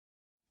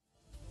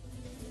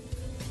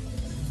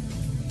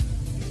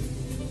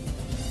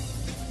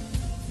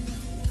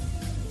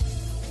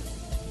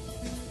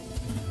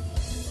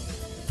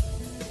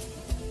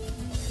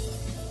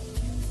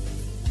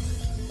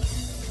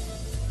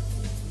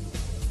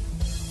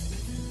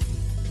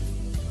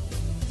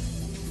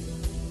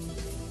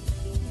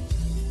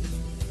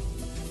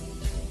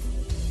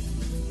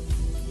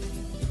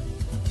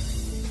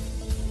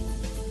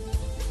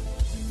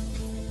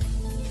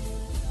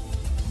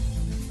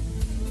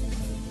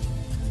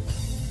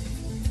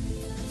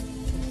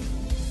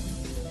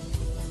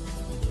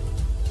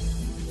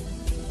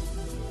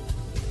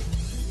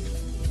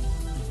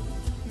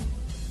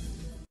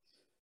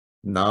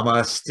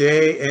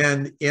Namaste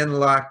and in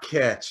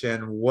Lak'ech,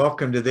 and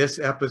welcome to this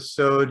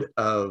episode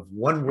of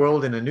One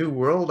World in a New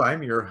World.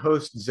 I'm your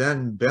host,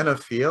 Zen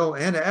Benefiel,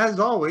 and as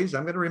always,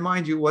 I'm going to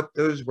remind you what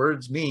those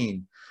words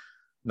mean.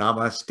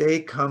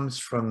 Namaste comes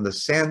from the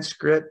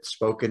Sanskrit,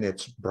 spoken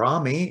it's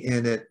Brahmi,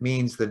 and it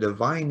means the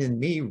divine in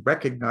me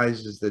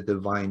recognizes the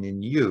divine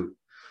in you.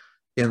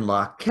 In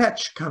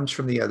Lak'ech comes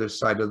from the other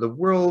side of the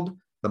world,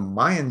 the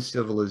Mayan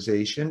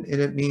civilization,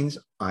 and it means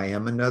I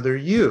am another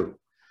you.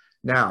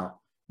 Now,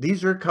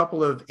 these are a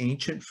couple of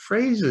ancient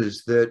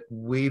phrases that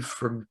we've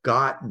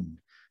forgotten.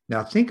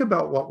 Now, think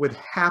about what would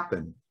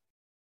happen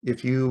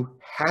if you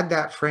had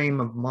that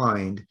frame of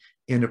mind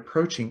in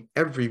approaching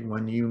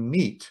everyone you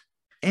meet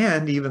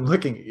and even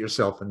looking at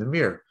yourself in the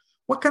mirror.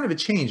 What kind of a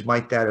change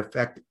might that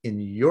affect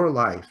in your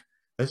life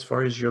as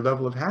far as your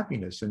level of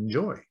happiness and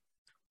joy?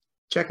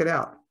 Check it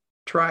out.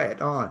 Try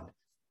it on.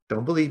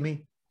 Don't believe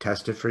me?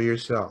 Test it for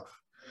yourself.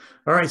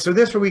 All right, so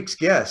this week's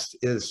guest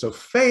is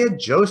Sophia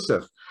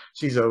Joseph.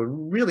 She's a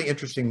really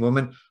interesting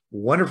woman,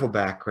 wonderful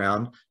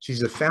background. She's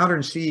the founder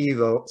and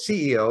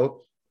CEO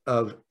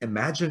of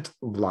Imagined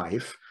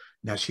Life.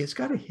 Now, she's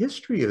got a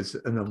history as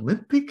an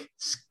Olympic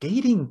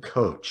skating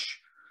coach.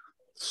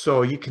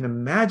 So you can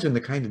imagine the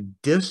kind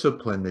of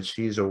discipline that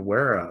she's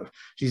aware of.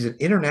 She's an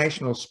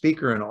international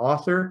speaker and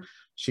author.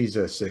 She's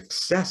a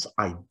success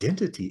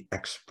identity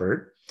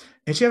expert.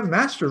 And she has a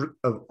Master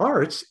of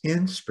Arts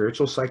in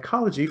Spiritual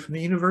Psychology from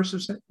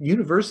the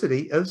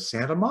University of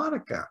Santa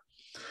Monica.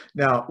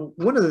 Now,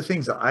 one of the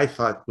things that I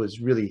thought was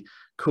really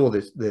cool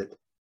that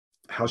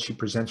how she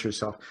presents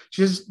herself,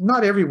 she says,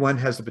 not everyone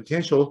has the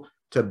potential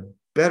to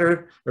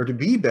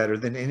be better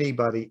than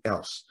anybody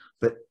else,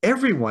 but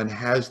everyone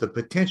has the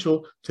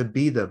potential to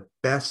be the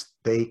best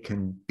they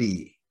can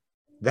be.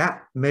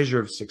 That measure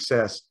of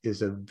success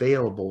is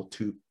available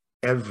to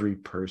every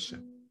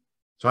person.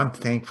 So I'm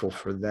thankful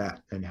for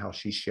that and how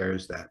she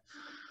shares that.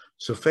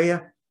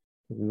 Sophia,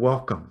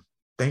 welcome.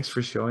 Thanks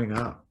for showing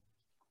up.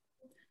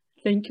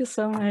 Thank you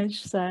so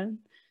much, Sam.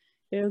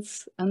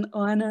 It's an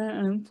honor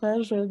and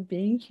pleasure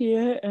being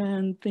here,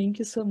 and thank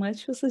you so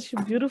much for such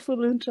a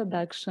beautiful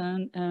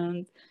introduction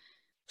and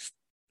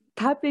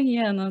tapping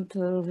in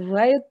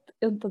right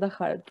into the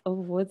heart of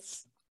what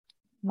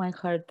my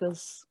heart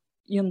is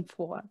in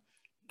for.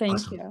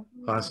 Thank you.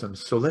 Awesome.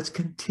 So let's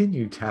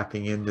continue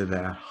tapping into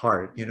that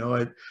heart. You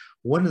know,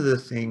 one of the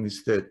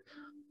things that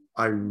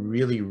I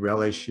really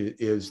relish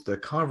is the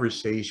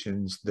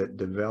conversations that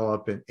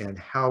develop and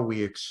how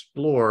we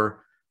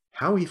explore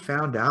how we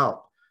found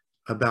out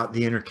about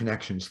the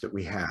interconnections that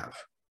we have,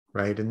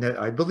 right? And that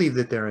I believe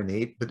that they're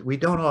innate, but we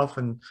don't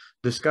often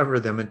discover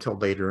them until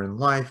later in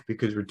life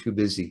because we're too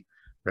busy,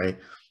 right?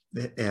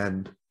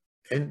 And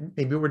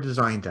maybe we're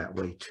designed that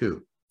way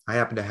too. I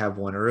happen to have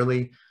one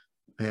early,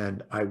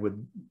 and I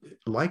would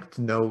like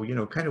to know, you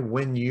know, kind of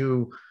when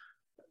you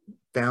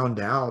found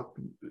out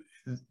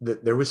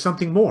that there was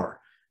something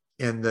more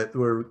and that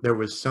there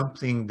was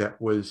something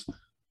that was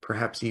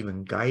perhaps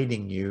even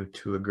guiding you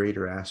to a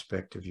greater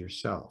aspect of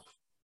yourself.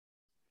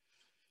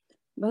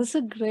 That's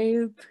a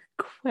great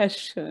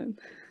question.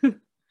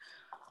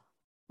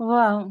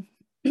 Well,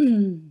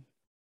 you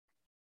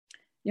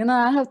know,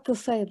 I have to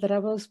say that I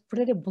was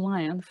pretty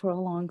blind for a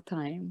long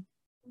time,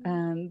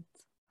 and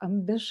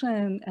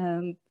ambition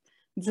and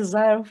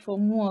desire for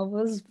more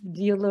was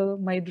really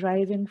my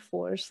driving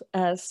force,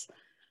 as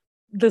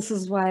this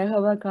is why I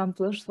have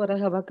accomplished what I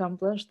have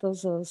accomplished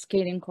as a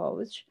skating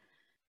coach.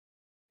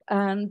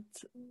 And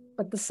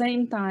at the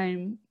same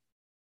time,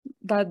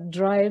 that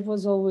drive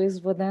was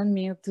always within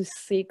me to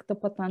seek the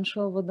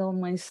potential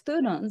within my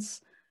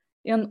students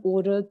in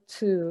order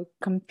to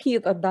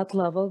compete at that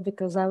level,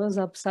 because I was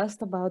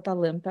obsessed about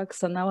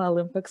Olympics, and now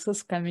Olympics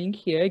is coming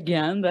here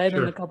again, right,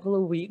 in a couple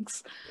of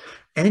weeks.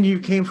 And you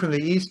came from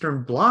the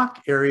Eastern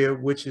Bloc area,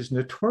 which is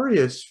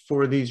notorious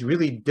for these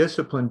really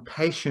disciplined,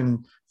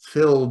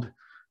 passion-filled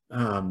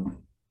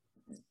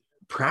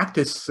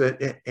practice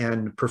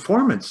and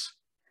performance,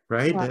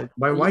 right?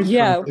 My wife's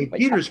from St.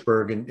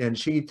 Petersburg, and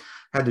she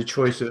had the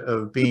choice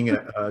of being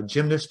a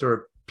gymnast or a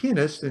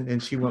pianist,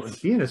 and she went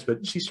with pianist,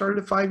 but she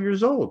started at 5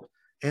 years old.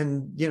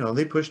 And, you know,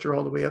 they pushed her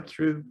all the way up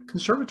through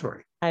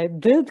conservatory. I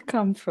did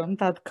come from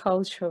that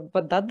culture,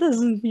 but that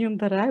doesn't mean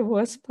that I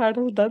was part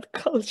of that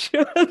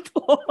culture at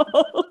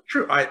all.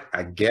 True,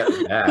 I get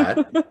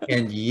that.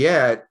 And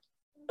yet,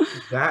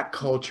 that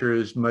culture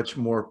is much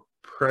more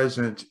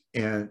present.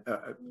 And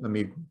let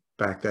me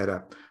back that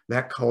up.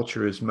 That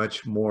culture is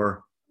much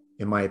more,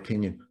 in my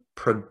opinion,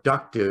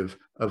 productive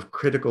of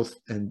critical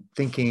and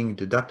thinking,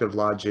 deductive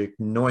logic,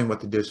 knowing what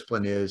the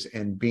discipline is,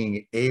 and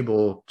being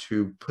able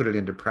to put it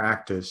into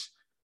practice.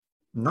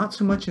 Not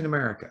so much in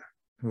America.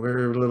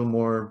 We're a little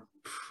more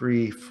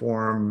free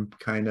form,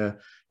 kind of,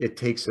 it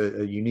takes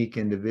a unique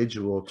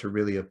individual to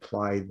really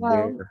apply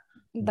their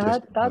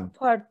that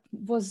part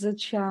was a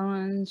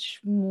challenge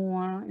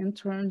more in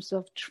terms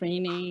of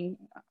training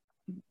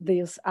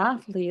these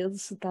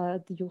athletes,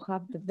 that you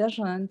have the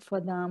vision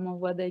for them of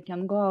where they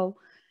can go.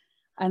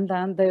 and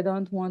then they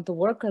don't want to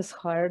work as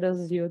hard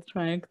as you're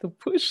trying to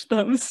push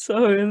them.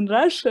 So in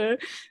Russia,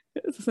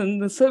 in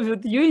the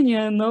Soviet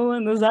Union, no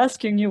one is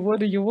asking you, what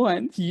do you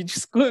want? You're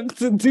just going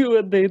to do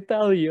what they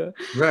tell you.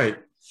 Right.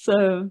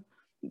 So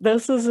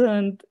this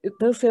isn't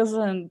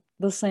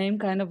the same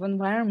kind of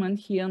environment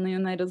here in the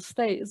United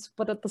States.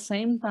 But at the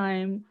same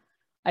time,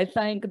 I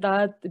think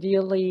that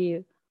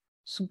really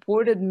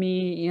supported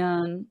me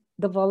in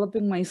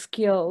developing my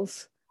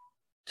skills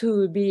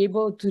to be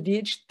able to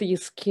reach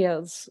these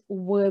kids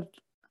with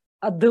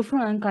a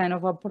different kind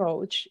of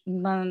approach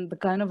than the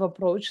kind of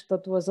approach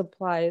that was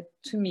applied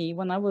to me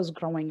when I was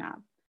growing up.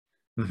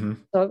 Mm-hmm.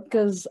 So,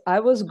 because I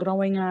was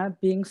growing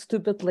up being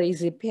stupid,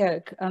 lazy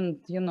pig, and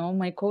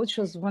my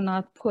coaches were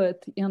not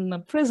put in the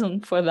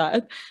prison for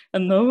that,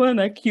 and no one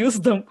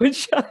accused them of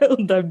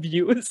child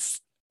abuse.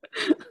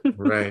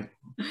 Right.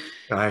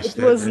 Gosh,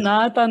 It was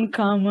not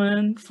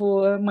uncommon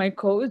for my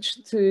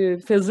coach to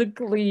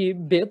physically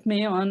hit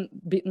me on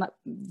the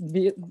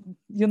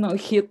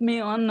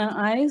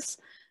ice,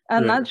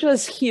 and right. not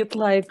just hit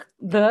like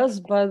this,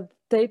 but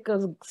take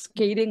a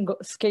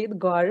skate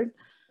guard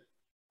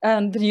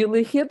and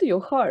really hit you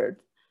hard.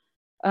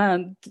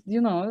 And,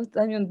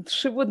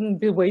 she wouldn't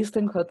be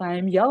wasting her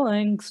time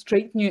yelling,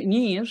 straighten your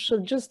knee.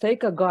 She'd just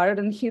take a guard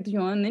and hit you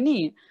on the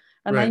knee.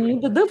 And I Right. knew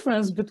the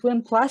difference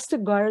between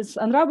plastic guards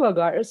and rubber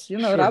guards.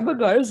 Sure. Rubber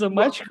guards are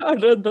much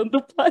harder than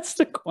the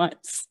plastic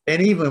ones.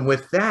 And even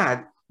with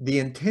that, the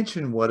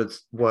intention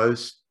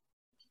was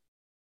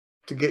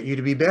to get you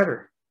to be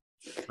better,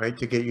 right?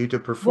 To get you to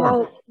perform.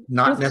 Well,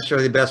 not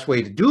necessarily the best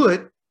way to do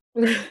it,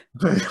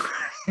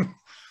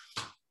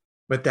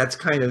 but that's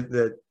kind of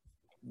the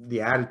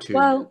attitude.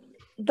 Well,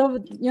 there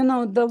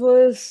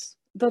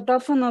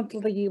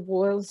definitely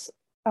was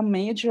a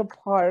major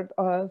part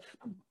of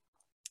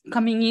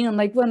coming in,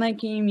 like when I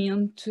came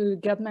in to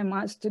get my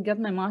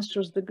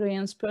master's degree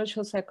in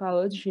spiritual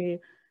psychology,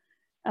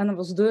 and I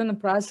was doing the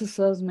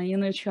processes, my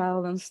inner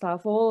child and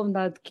stuff, all of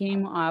that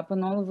came up,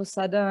 and all of a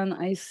sudden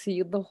I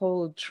see the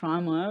whole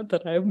trauma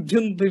that I've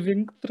been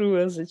living through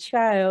as a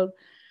child.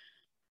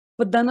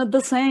 But then at the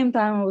same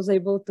time, I was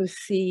able to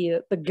see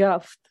the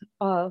gift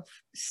of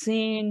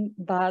seeing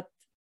that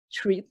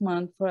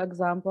treatment, for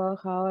example,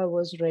 how I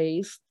was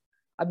raised,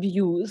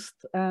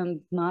 abused, and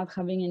not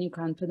having any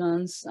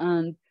confidence.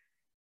 And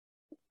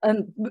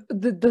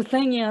the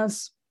thing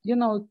is,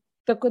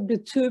 there could be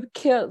two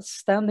kids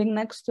standing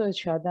next to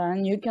each other,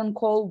 and you can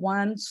call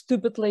one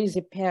stupid,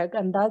 lazy pig,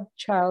 and that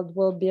child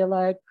will be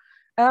like,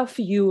 F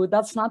you,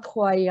 that's not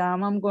who I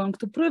am, I'm going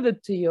to prove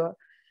it to you.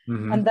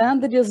 Mm-hmm. And then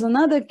there is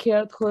another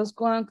kid who is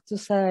going to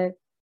say,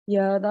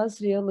 yeah, that's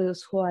really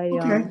who I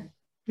am.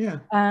 Yeah.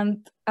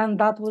 And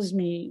that was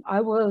me.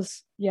 I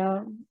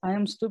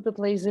am stupid,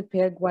 lazy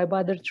pig. Why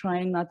bother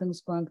trying?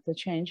 Nothing's going to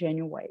change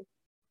anyway.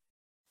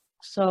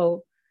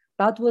 So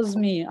that was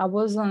me. I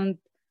was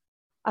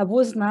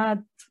not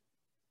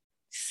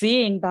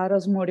seeing that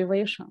as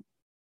motivation.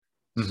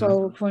 Mm-hmm.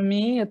 So for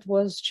me, it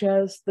was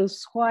just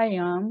this who I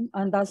am,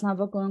 and that's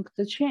never going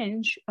to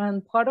change.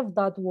 And part of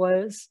that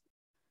was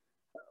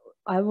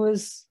I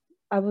was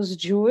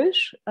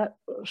Jewish,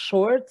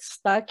 short,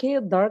 stocky,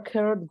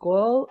 dark-haired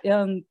girl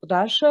in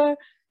Russia,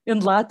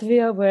 in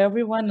Latvia, where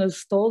everyone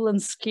is tall and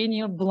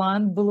skinny,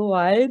 blonde,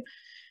 blue-eyed.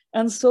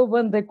 And so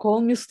when they call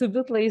me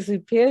stupid, lazy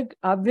pig,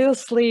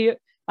 obviously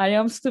I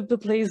am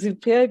stupid, lazy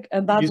pig,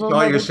 and that you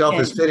saw yourself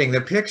as fitting the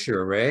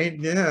picture, right?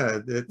 Yeah,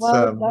 it's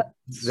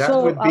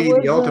that would be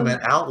the ultimate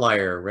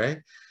outlier,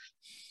 right?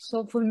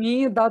 So for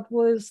me,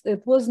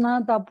 it was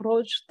not the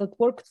approach that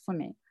worked for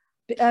me.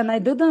 And I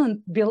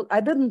didn't know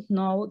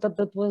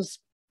that was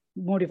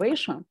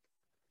motivation.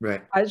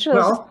 Right. I just,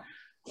 well,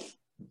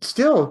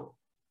 still,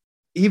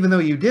 even though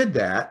you did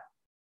that,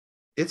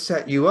 it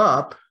set you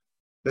up.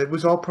 It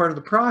was all part of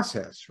the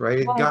process,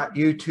 right? It got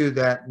you to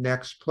that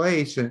next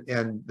place,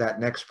 and that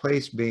next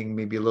place being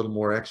maybe a little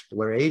more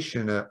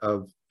exploration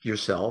of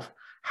yourself.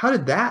 How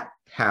did that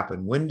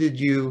happen? When did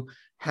you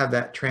have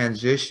that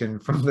transition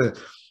from the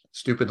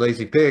stupid,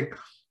 lazy pig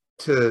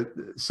to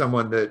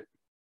someone that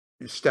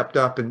stepped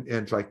up and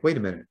it's like, wait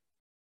a minute,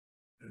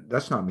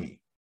 that's not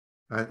me.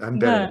 I'm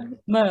better.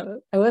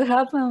 No. What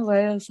happened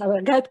was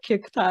I got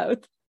kicked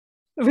out,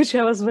 which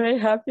I was very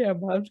happy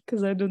about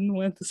because I didn't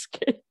want to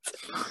skate.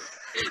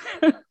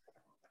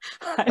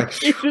 I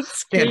hated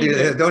skating. Can't do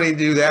that. Don't even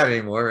do that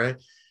anymore, right?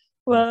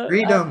 Well,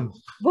 freedom.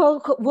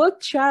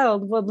 What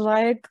child would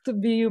like to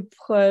be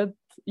put,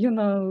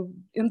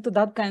 into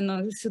that kind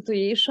of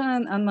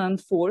situation and then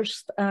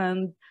forced?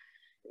 And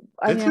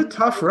it's a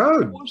tough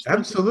road.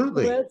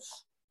 Absolutely.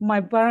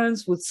 My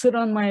parents would sit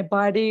on my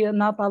body and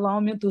not allow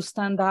me to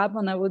stand up,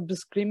 and I would be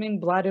screaming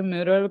bloody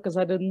murder because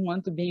I didn't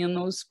want to be in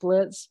those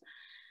splits.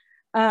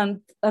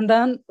 And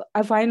then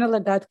I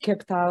finally got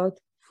kicked out.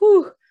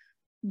 Whew.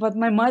 But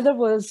my mother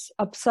was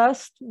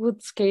obsessed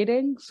with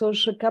skating, so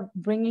she kept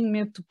bringing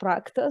me to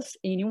practice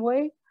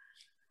anyway.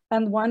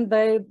 And one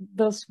day,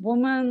 this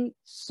woman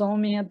saw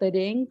me at the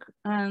rink,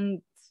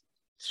 and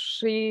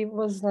she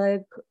was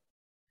like,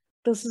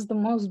 this is the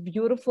most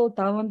beautiful,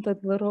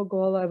 talented little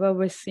girl I've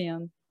ever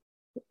seen.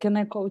 can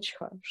I coach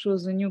her? She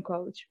was a new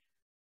coach.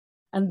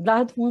 And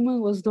that woman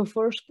was the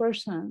first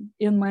person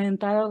in my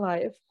entire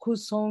life who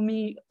saw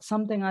me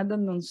something other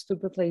than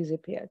stupid, lazy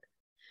pig.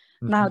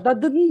 Now, that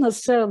didn't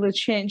necessarily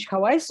change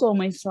how I saw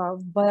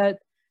myself, but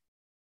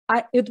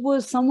it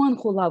was someone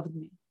who loved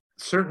me.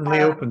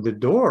 Certainly opened the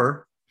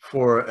door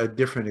for a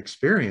different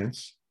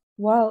experience.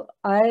 Well,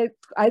 I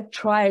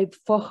tried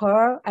for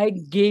her. I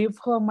gave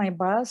her my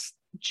best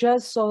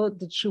just so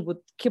that she would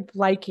keep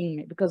liking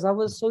me, because I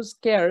was so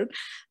scared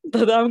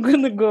that I'm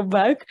going to go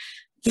back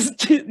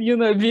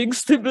to, being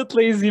stupid,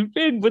 lazy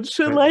pig. But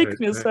she liked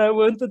me, so I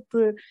wanted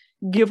to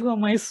give her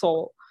my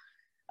soul.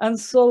 And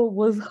so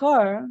with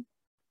her,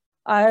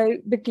 I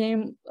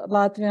became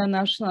Latvian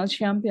national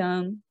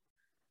champion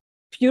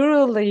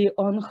purely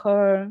on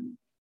her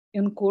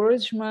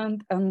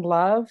encouragement and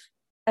love.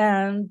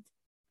 And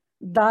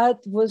that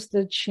was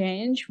the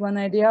change when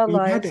I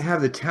realized you had to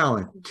have the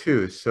talent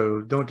too, so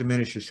don't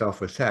diminish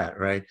yourself with that,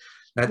 right?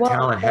 That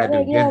talent had to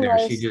have been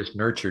there. She just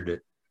nurtured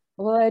it.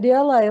 Well, I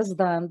realized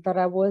then that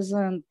I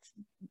wasn't,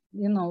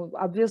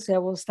 obviously I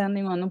was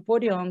standing on a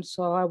podium,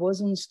 so I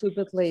wasn't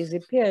stupid, lazy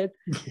pig.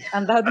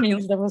 And that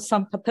means there was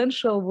some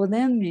potential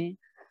within me.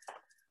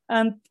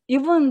 And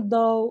even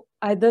though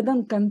I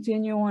didn't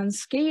continue on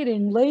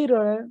skating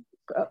later,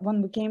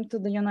 when we came to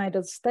the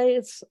United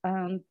States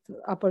and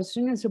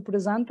opportunity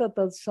presented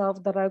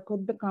itself that I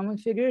could become a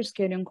figure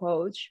skating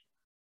coach,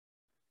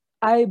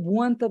 I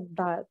wanted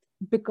that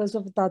because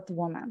of that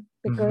woman,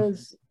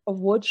 because of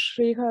what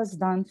she has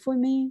done for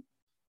me.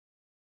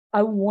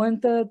 I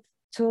wanted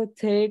to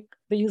take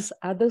these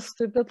other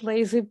stupid,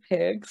 lazy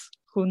pigs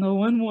who no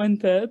one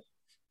wanted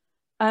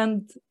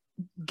and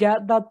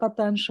get that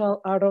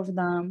potential out of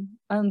them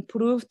and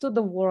prove to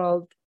the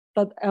world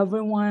that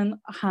everyone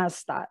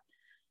has that.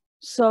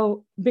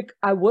 So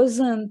I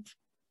wasn't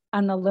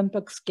an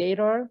Olympic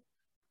skater.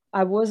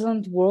 I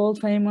wasn't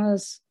world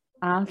famous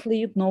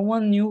athlete. No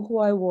one knew who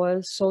I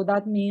was. So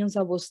that means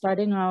I was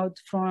starting out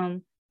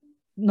from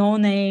no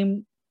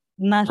name,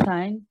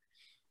 nothing.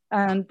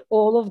 And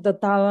all of the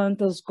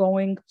talent is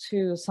going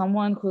to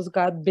someone who's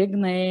got big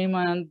name,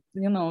 and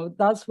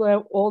that's where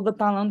all the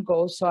talent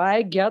goes. So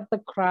I get the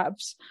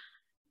craps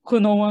who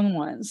no one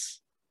wants.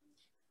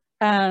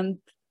 And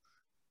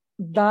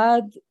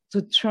that,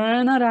 to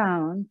turn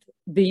around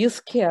these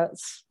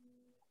kids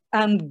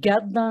and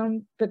get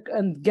them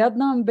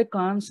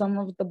become some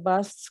of the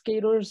best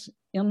skaters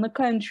in the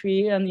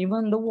country and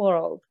even the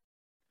world,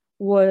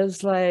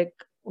 was like,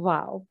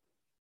 wow.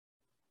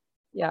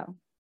 Yeah.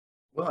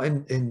 Well,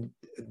 and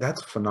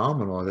that's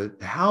phenomenal.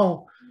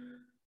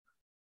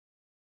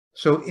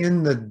 So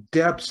in the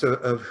depths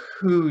of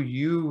who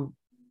you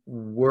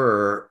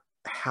were,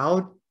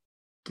 how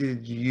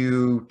did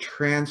you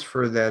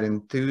transfer that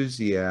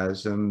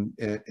enthusiasm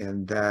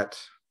and that,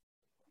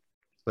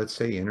 let's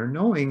say, inner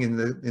knowing in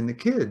the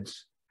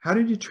kids? How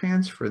did you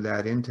transfer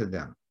that into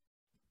them?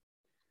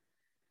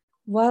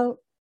 Well,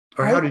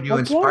 or how did you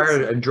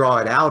inspire and draw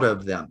it out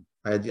of them?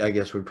 I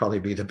guess would probably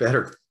be the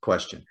better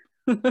question.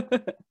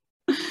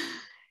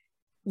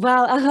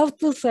 Well, I have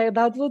to say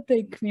that would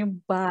take me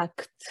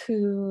back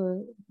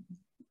to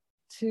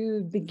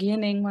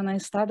beginning when I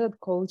started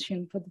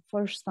coaching for the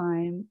first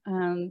time.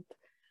 And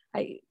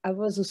I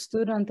was a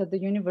student at the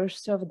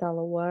University of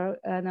Delaware,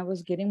 and I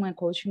was getting my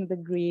coaching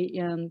degree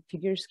in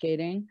figure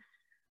skating.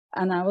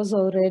 And I was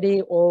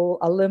already all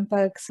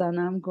Olympics, and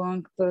I'm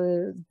going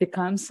to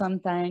become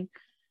something.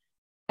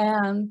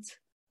 And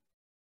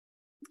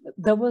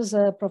there was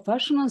a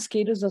Professional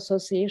Skaters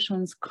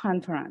Association's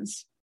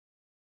conference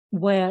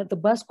where the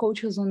best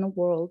coaches in the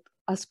world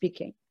are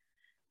speaking.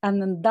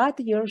 And in that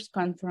year's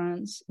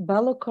conference,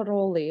 Bello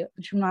Caroli,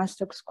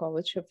 gymnastics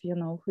coach, if you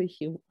know who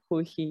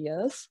he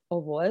is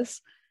or was,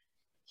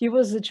 he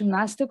was a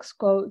gymnastics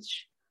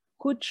coach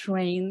who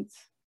trained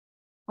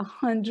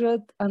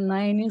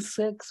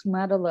 196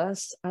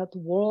 medalists at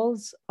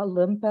Worlds,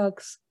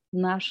 Olympics,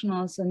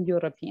 Nationals, and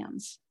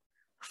Europeans,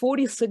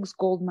 46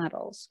 gold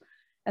medals.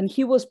 And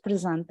he was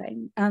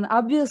presenting. And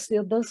obviously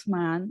this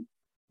man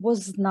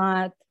was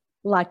not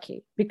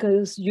lucky,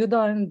 because you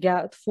don't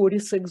get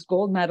 46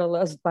 gold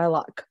medalists by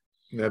luck.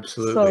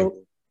 Absolutely.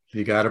 So,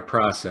 you got a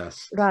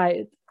process.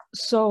 Right.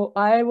 So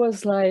I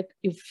was like,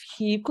 if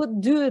he could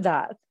do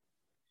that,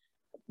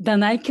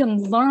 then I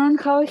can learn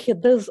how he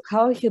did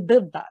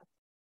that.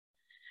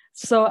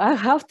 So I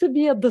have to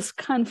be at this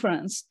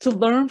conference to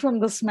learn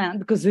from this man,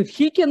 because if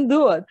he can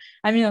do it,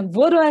 I mean,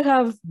 what do I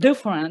have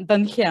different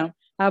than him?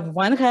 I have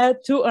one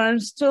head, two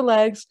arms, two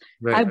legs.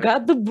 Right, I've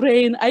got the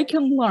brain. I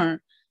can learn.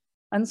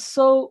 And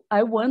so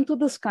I went to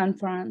this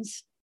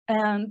conference,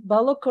 and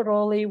Bello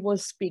Caroli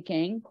was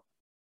speaking,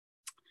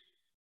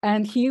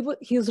 and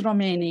he's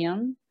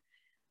Romanian.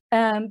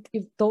 And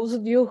if those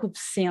of you who've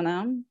seen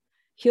him,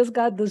 he's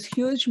got this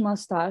huge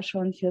mustache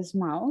on his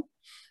mouth.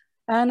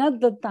 And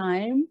at the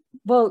time,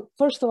 well,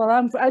 first of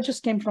all, I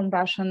just came from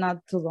Russia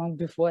not too long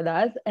before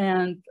that,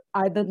 and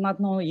I did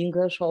not know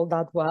English all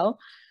that well.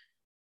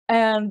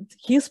 And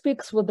he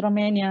speaks with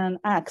Romanian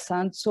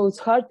accent, so it's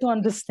hard to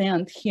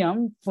understand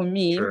him for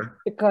me, sure,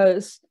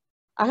 because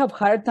I have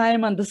hard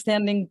time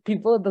understanding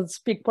people that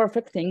speak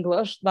perfect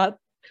English, not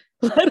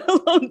let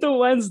alone the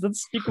ones that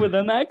speak with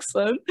an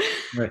accent.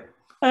 Right.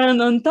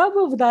 And on top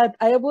of that,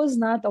 I was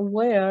not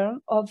aware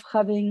of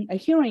having a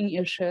hearing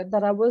issue,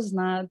 that I was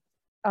not,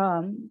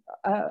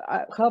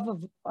 I have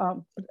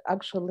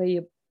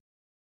actually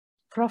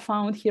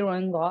profound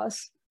hearing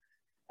loss.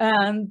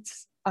 And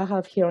I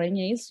have hearing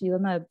aids, you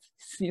don't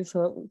see,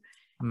 so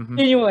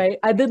anyway,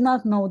 I did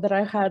not know that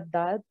I had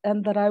that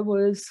and that I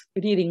was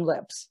reading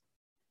lips.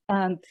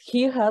 And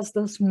he has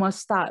this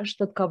mustache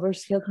that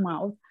covers his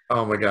mouth.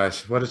 Oh my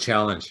gosh, what a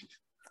challenge.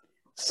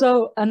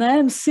 So, and I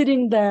am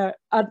sitting there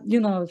at,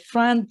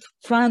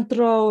 front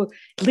row,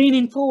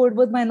 leaning forward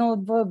with my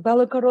notebook.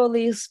 Bella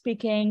Caroli is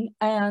speaking,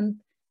 and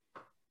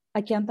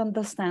I can't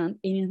understand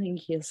anything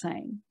he's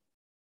saying.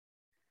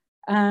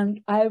 And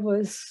I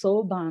was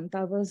so bummed.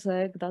 I was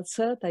like, that's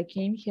it. I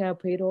came here, I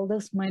paid all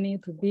this money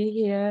to be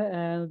here,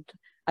 and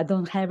I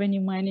don't have any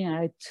money.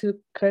 I took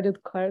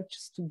credit card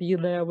just to be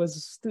there. I was a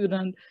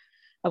student.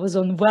 I was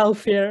on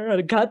welfare.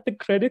 I got the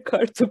credit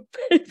card to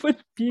pay for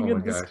being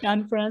at this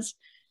conference,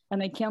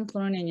 and I can't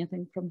learn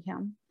anything from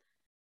him.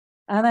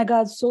 And I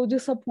got so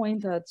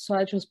disappointed. So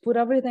I just put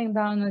everything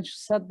down and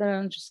just sat there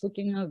and just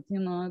looking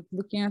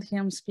at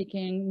him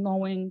speaking,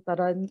 knowing that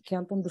I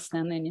can't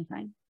understand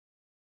anything.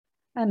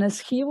 And as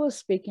he was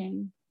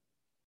speaking,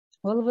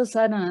 all of a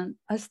sudden,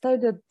 I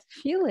started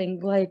feeling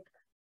like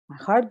my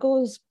heart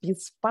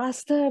beats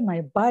faster,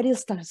 my body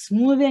starts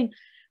moving,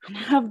 and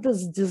I have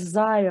this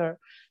desire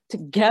to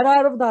get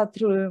out of that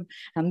room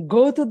and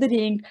go to the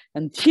ring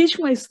and teach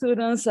my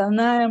students.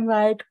 And I am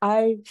like,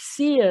 I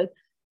see it,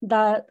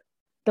 that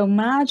the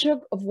magic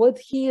of what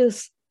he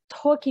is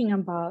talking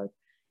about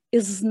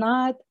is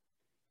not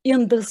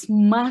in this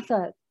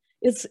method.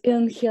 It's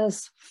in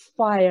his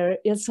fire.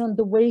 It's in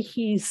the way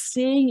he's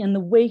saying and the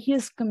way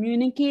he's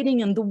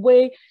communicating and the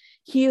way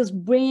he is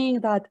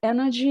bringing that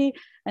energy.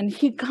 And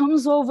he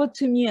comes over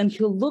to me and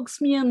he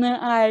looks me in the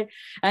eye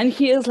and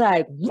he is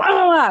like, la,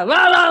 la,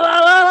 la, la,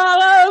 la, la,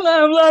 la. And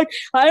I'm like,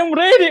 I'm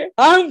ready.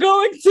 I'm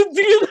going to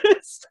do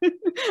this.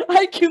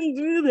 I can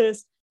do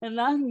this. In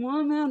that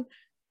moment,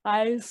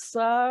 I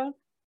saw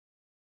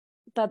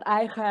that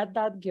I had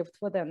that gift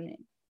within me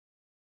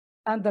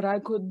and that I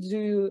could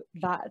do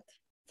that.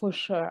 For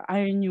sure,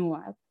 I knew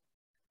it.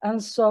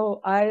 And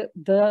so I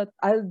did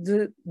have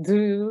the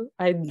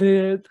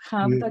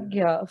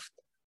gift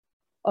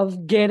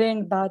of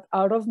getting that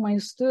out of my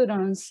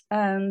students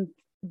and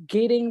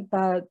getting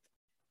that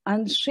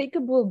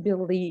unshakable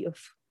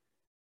belief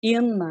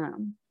in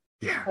them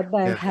that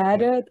they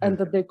had it and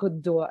that they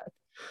could do it.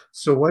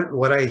 So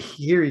what I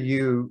hear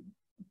you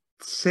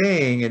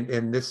saying,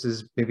 and this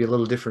is maybe a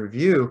little different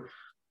view,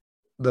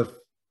 the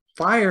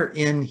fire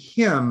in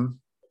him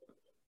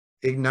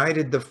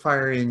ignited the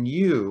fire in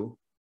you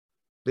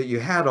that you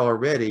had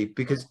already,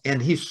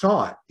 and he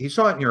saw it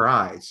in your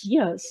eyes.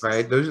 Yes.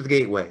 Right. Those are the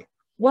gateway.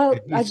 Well,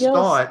 I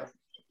guess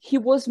he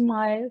was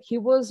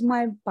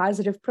my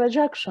positive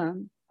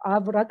projection.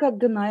 I've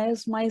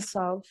recognized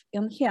myself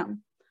in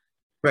him.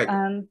 Right.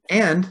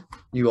 And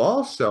you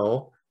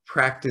also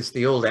practice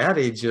the old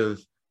adage of,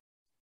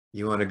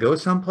 you want to go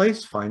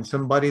someplace, find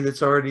somebody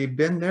that's already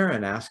been there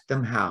and ask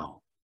them how.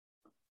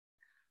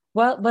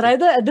 Well, but I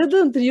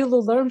didn't really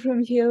learn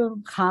from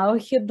him how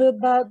he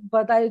did that,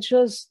 but I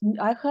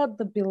had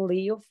the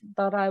belief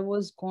that I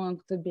was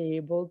going to be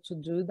able to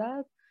do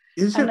that.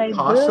 Is it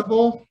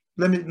possible?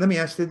 Let me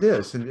ask you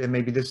this, and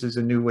maybe this is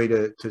a new way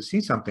to see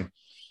something.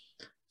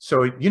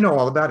 So you know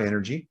all about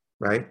energy,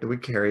 right? That we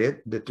carry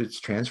it, that it's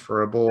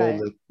transferable,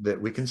 right,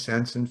 that we can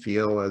sense and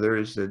feel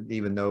others, that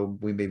even though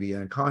we may be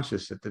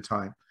unconscious at the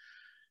time.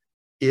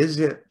 Is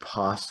it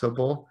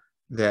possible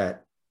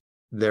that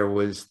there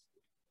was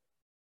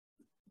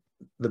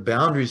the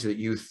boundaries that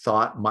you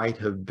thought might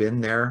have been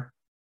there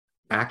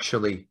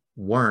actually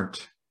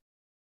weren't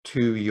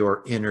to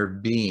your inner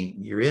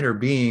being? Your inner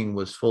being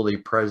was fully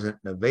present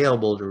and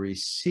available to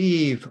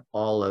receive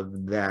all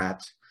of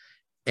that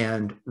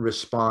and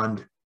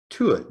respond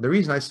to it. The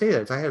reason I say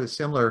that is I had a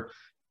similar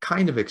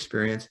kind of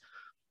experience.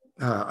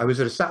 I was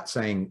at a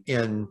satsang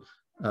in,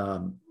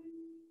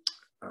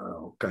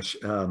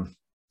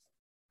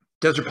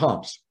 Desert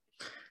Palms.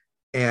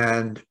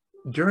 And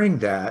during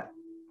that,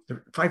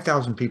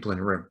 5,000 people in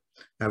a room.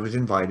 I was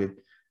invited.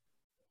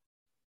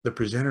 The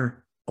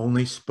presenter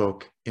only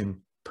spoke in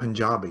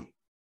Punjabi.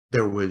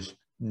 There was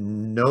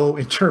no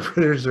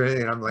interpreters or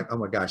anything. I'm like, oh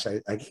my gosh,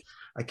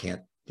 I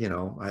can't,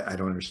 I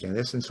don't understand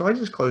this. And so I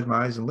just closed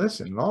my eyes and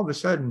listened. And all of a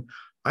sudden,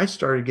 I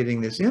started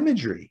getting this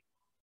imagery.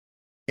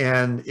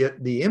 And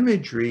the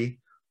imagery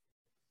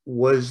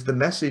was the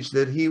message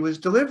that he was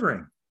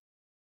delivering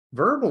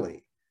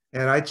verbally.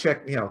 And I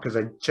checked, because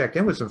I checked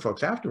in with some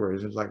folks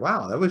afterwards. It was like,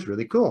 wow, that was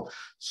really cool.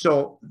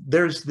 So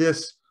there's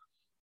this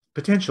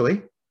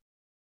potentially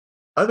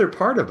other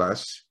part of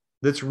us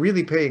that's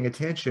really paying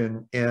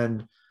attention.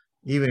 And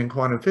even in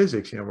quantum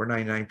physics, we're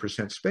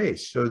 99%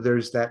 space. So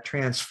there's that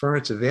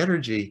transference of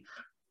energy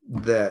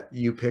that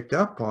you picked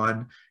up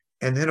on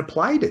and then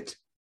applied it.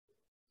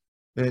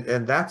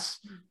 And that's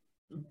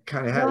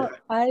kind of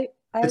Well,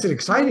 it's an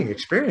exciting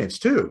experience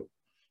too.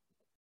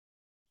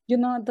 You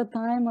know, at the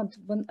time,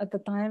 at the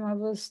time I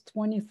was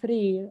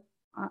 23,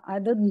 I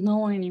didn't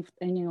know any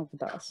of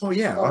this. Oh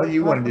yeah, So all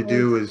you wanted to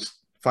do was, is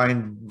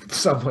find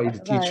some way to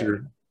teach right.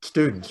 your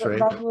students, right?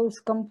 That was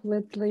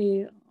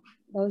completely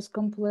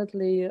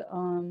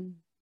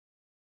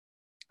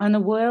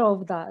unaware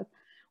of that,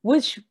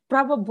 which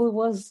probably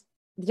was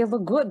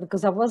really good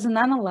because I wasn't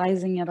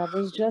analyzing it. I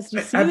was just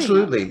receiving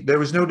Absolutely. it. There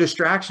was no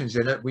distractions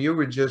in it. You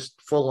were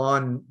just full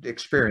on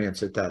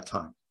experience at that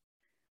time.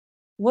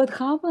 What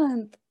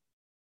happened?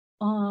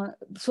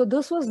 So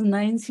this was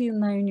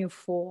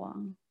 1994,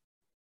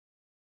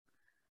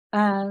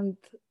 and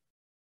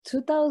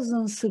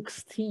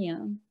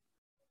 2016,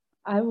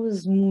 I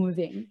was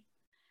moving,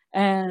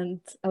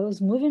 and I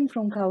was moving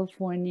from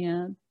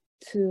California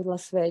to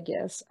Las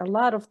Vegas. A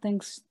lot of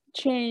things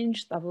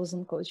changed. I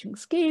wasn't coaching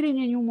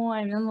skating anymore.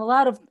 I mean,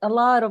 a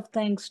lot of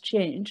things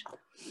changed.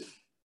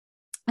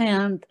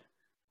 And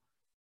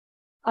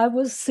I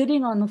was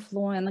sitting on the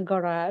floor in the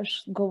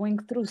garage going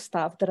through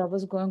stuff that I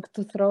was going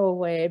to throw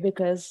away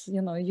because, you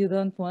know, you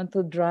don't want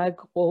to drag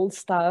old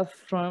stuff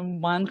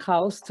from one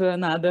house to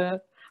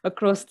another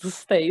across the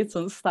states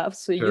and stuff.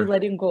 So Sure. you're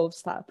letting go of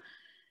stuff.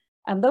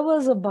 And there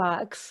was a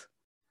box,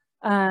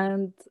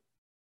 and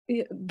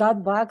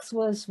that box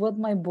was with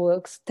my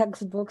books,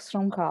 textbooks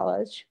from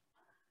college.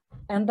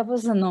 And there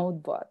was a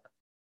notebook.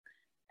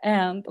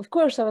 And of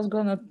course, I was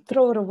going to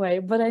throw it away.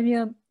 But I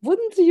mean,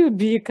 wouldn't you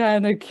be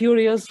kind of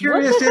curious?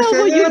 What the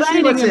hell were you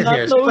writing in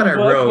that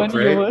notebook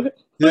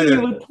when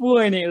you were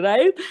 20,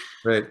 right?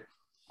 Right.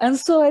 And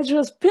so I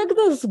just picked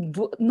this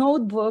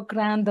notebook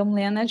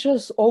randomly, and I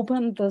just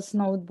opened this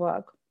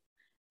notebook.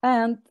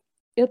 And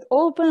it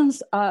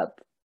opens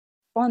up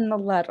on the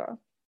letter.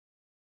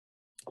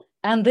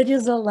 And there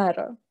is a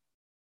letter.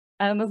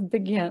 And it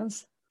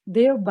begins,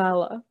 "Dear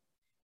Bella,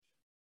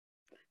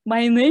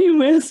 my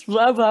name is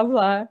blah, blah,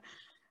 blah.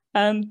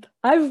 And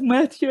I've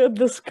met you at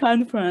this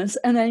conference."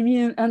 And I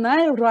mean, and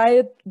I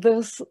write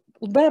this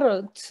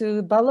letter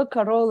to Bella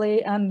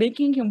Karolyi and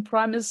making him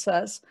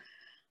promises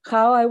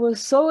how I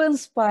was so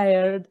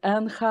inspired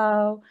and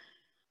how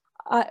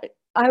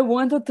I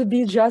wanted to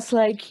be just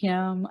like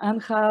him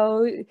and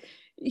how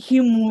he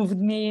moved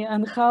me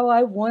and how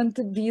I want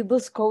to be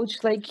this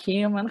coach like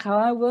him and how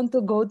I want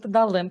to go to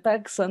the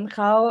Olympics and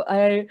how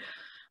I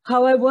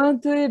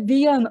want to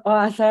be an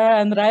author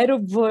and write a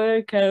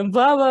book and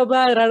blah, blah,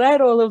 blah. I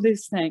write all of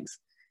these things.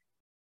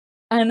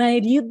 And I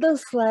read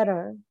this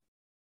letter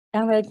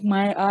and like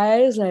my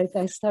eyes, like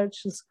I start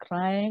just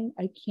crying.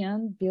 I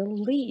can't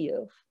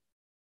believe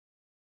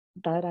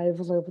that I've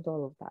lived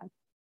all of that.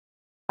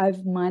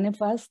 I've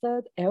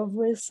manifested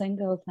every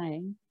single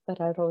thing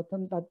that I wrote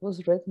and that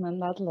was written in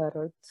that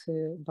letter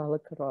to Bella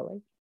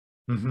Karolyi.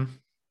 Mm-hmm.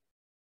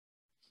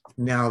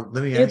 Now,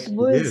 let me ask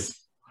you this.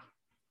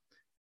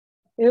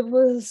 It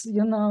was,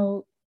 you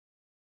know,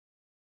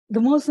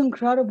 the most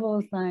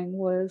incredible thing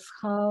was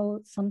how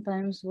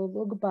sometimes we'll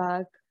look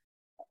back,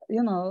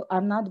 you know,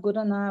 I'm not good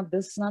enough,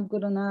 this is not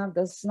good enough,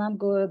 this is not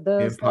good,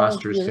 this,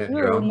 imposter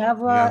syndrome.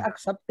 Never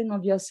accepting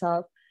of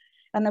yourself.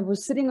 And I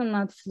was sitting on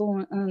that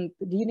floor and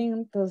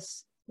reading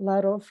this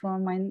letter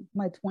from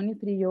my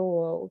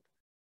 23-year-old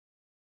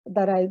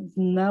that I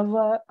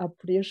never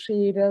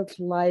appreciated,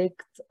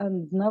 liked,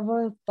 and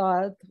never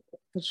thought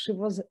that she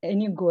was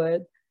any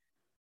good.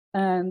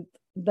 And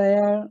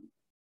there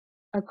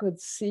I could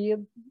see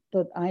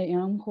that I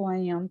am who I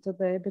am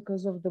today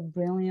because of the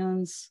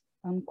brilliance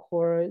and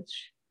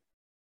courage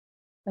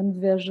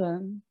and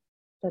vision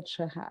that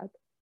she had.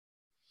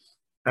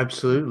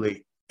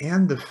 Absolutely.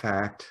 And the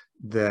fact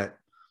that,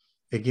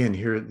 again,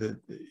 here,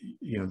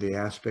 the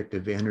aspect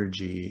of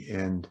energy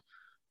and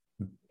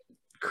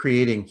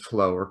creating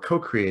flow or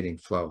co-creating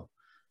flow.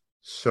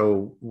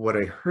 So what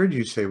I heard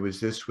you say was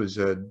this was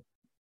a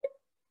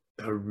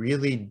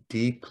really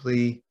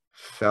deeply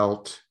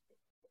felt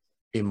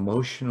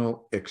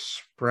emotional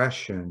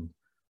expression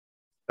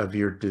of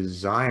your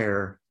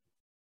desire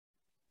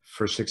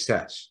for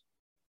success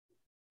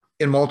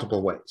in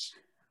multiple ways,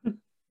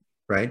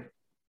 right?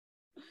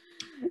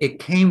 It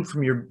came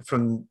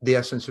from the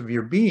essence of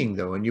your being,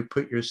 though, and you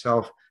put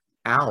yourself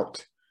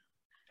out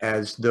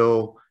as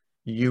though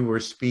you were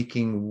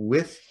speaking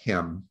with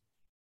him.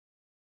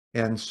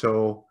 And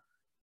so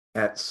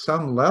at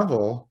some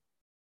level,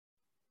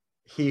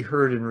 he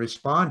heard and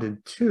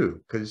responded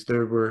too, because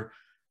there were,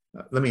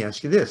 let me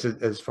ask you this,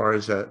 as far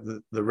as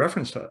the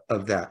reference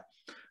of that,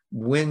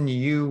 when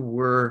you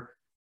were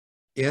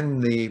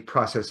in the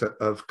process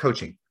of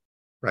coaching,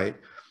 right?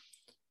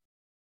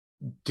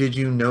 Did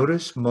you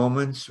notice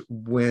moments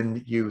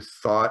when you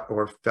thought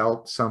or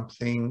felt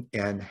something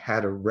and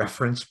had a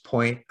reference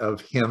point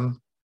of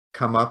him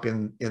come up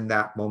in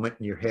that moment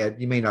in your head?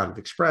 You may not have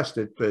expressed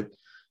it, but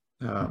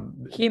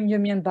him, you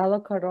mean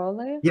Bella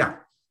Karolyi? Yeah.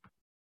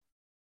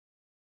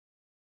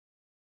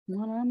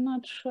 Well, I'm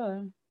not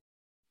sure.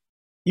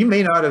 You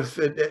may not have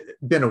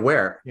been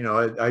aware. You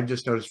know, I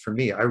just noticed for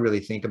me, I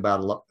really think about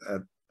a lot.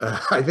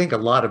 I think a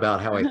lot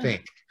about how I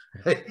think.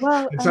 Well, And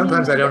I mean,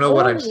 sometimes I don't know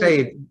what I'm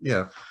saying.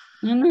 Yeah.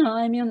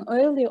 I mean,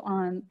 early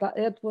on, that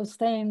it was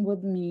staying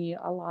with me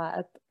a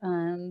lot,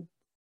 and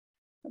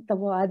there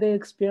were other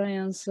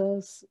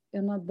experiences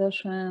in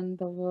addition.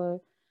 There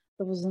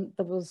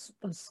was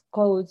this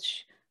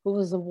coach who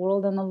was a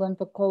world and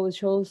Olympic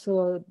coach, also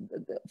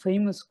a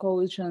famous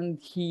coach, and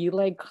he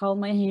like held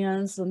my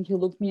hands and he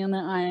looked me in the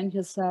eye and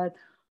he said,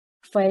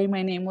 "Faye,"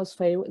 my name was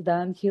Faye.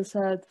 Then he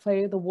said,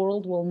 "Faye, the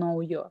world will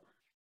know you."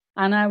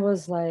 And I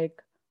was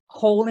like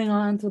holding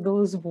on to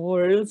those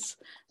words.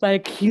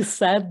 Like he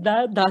said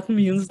that, that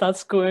means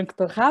that's going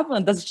to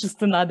happen. That's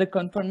just another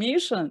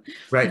confirmation.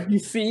 Right. You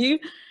see,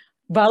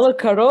 Balo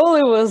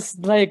Karoli was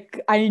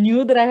like, I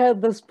knew that I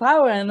had this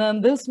power. And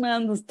then this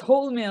man just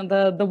told me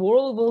that the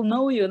world will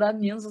know you. That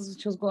means it's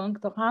just going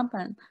to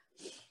happen.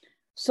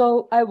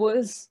 So I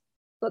was,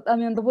 but I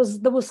mean,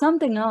 there was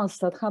something else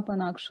that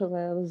happened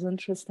actually. It was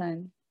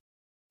interesting.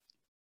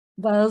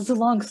 But it's a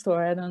long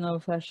story. I don't know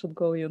if I should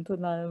go into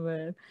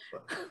that,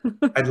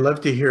 but I'd love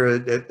to hear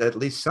at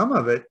least some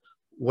of it.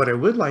 What I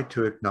would like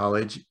to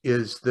acknowledge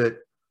is that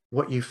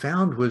what you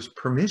found was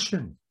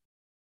permission,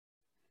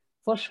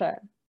 for sure.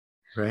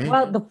 right?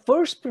 Well, the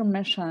first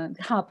permission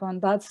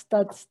happened. That's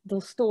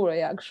the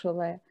story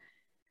actually.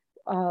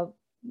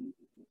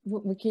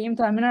 We came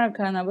to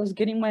America, and I was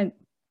getting my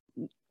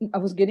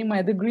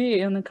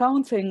degree in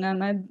accounting,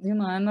 and I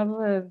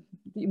never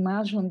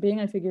imagined being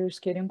a figure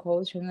skating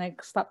coach, and I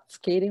stopped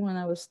skating when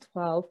I was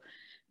 12.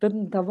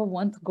 Didn't ever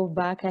want to go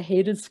back. I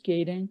hated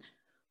skating.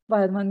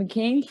 But when we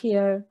came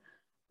here,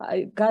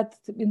 I got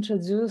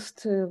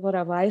introduced to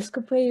whatever ice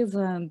capades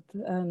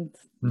and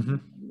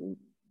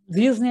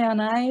Disney on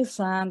Ice,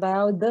 and I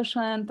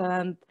auditioned,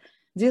 and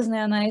Disney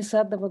on Ice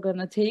said they were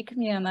gonna take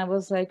me, and I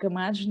was like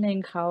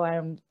imagining how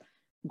I'm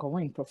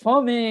going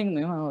performing,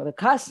 the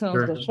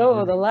costumes, the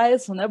show, the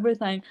lights, and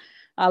everything.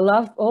 I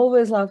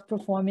always loved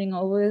performing.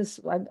 Always,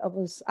 I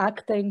was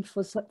acting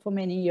for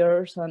many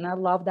years, and I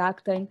loved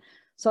acting.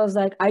 So I was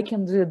like, I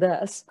can do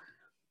this.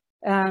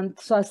 And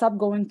so I stopped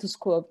going to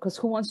school, because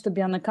who wants to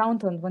be an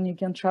accountant when you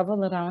can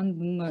travel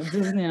around in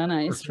Disney on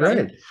Ice, That's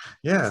right?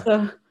 Yeah.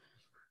 So,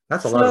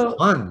 that's a lot of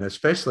fun,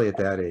 especially at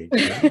that age.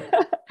 Right?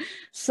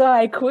 So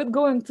I quit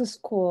going to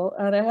school,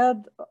 and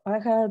I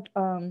had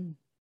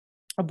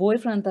a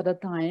boyfriend at the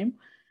time,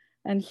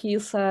 and he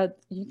said,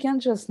 "You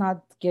can't just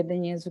not get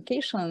any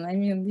education. I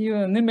mean,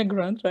 you're an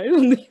immigrant, right?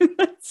 In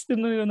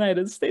the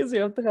United States,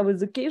 you have to have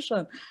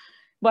education.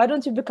 Why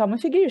don't you become a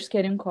figure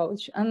skating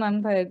coach?" And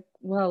I'm like,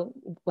 "Well,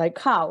 like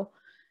how?"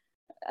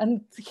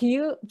 And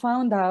he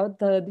found out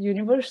that the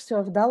University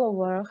of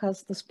Delaware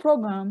has this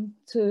program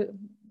to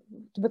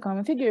become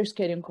a figure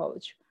skating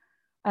coach.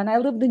 And I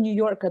lived in New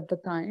York at the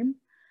time,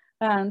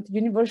 and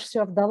University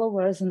of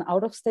Delaware is an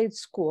out-of-state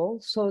school.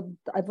 So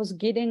I was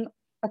getting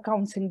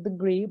accounting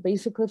degree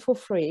basically for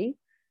free,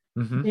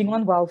 being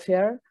on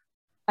welfare.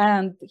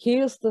 And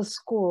here's the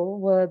school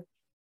with,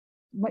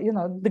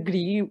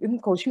 degree in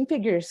coaching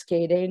figure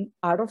skating,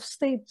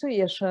 out-of-state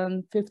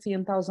tuition,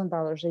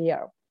 $15,000 a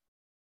year.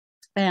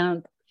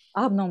 And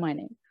I have no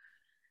money.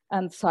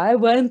 And so I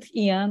went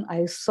in,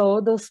 I saw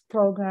this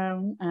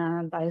program,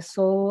 and I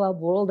saw a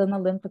world and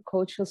Olympic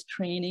coaches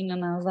training,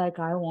 and I was like,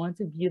 I want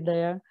to be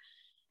there.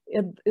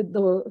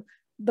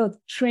 The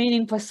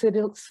training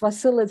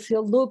facility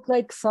looked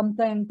like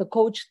something, the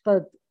coach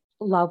that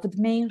loved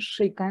me,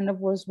 she kind of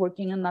was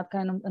working in that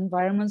kind of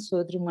environment, so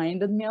it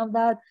reminded me of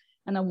that,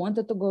 and I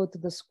wanted to go to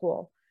the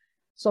school.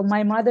 So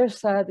my mother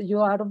said,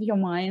 "You're out of your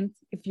mind.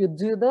 If you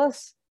do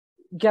this,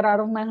 get out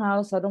of my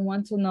house. I don't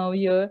want to know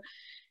you.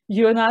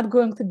 You're not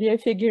going to be a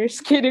figure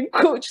skating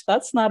coach.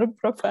 That's not a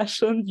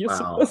profession. You're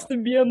supposed to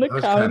be an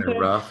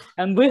accountant,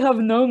 and we have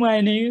no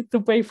money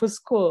to pay for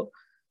school."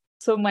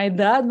 So my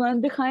dad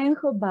went behind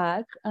her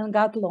back and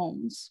got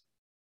loans.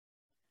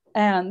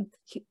 And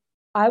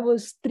I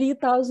was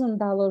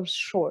 $3,000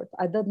 short.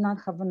 I did not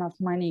have enough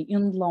money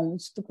in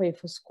loans to pay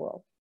for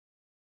school.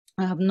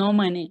 I have no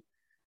money.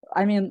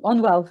 I mean,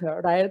 on welfare,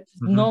 right?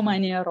 No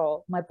money at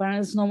all. My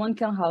parents, no one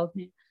can help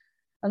me.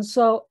 And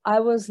so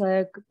I was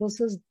like,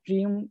 this is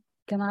dream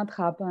cannot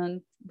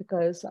happen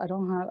because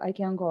I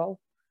can't go.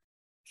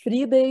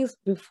 3 days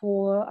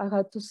before I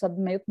had to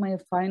submit my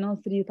final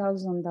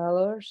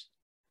 $3,000,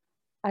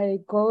 I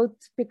go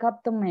to pick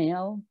up the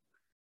mail.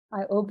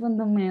 I open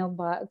the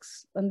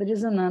mailbox, and there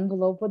is an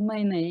envelope with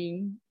my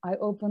name. I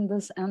open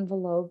this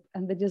envelope,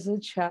 and there is a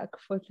check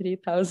for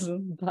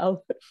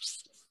 $3,000.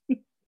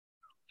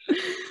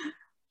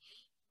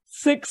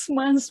 6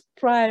 months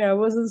prior, I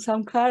was in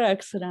some car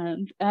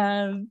accident,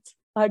 and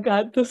I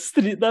got this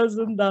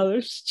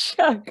 $3,000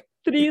 check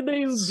 3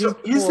 days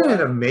before. Isn't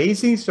it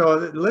amazing?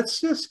 So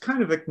let's just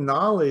kind of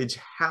acknowledge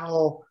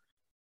how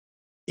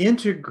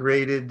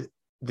integrated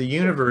the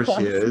universe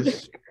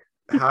is.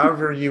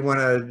 However you want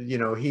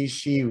to, he,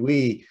 she,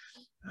 we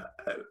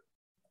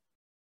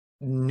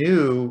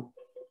knew,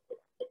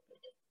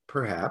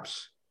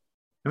 perhaps.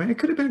 I mean, it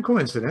could have been a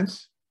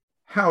coincidence.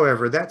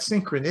 However, that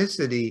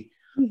synchronicity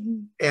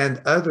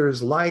and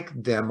others like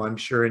them, I'm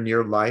sure, in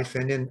your life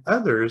and in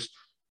others,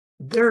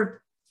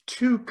 they're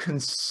too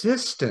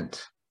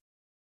consistent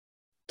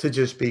to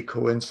just be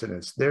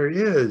coincidence. There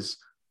is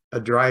a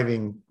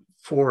driving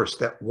force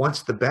that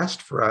wants the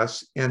best for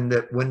us, and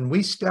that when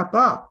we step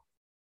up,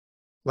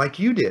 like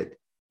you did,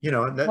 you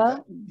know,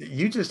 that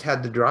you just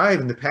had the drive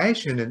and the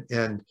passion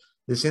and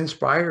this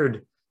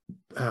inspired.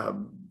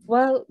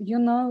 Well, you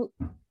know,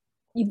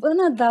 even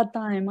at that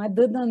time, I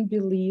didn't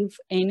believe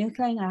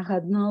anything. I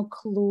had no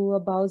clue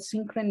about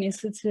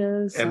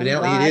synchronicities.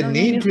 Evidently, you didn't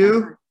need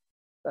to.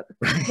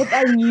 But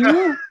I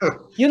knew,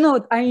 you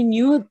know, I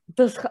knew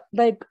this,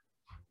 like,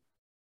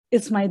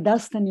 it's my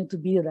destiny to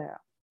be there.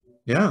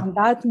 Yeah. And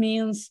that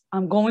means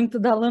I'm going to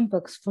the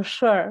Olympics for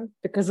sure,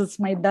 because it's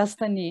my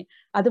destiny.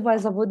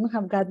 Otherwise, I wouldn't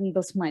have gotten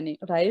this money,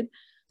 right?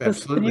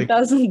 Absolutely.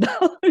 This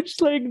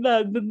 $3,000 like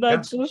that did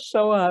not just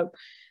show up.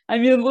 I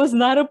mean, it was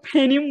not a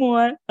penny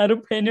more, not a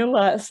penny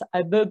less.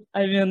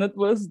 It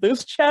was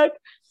this check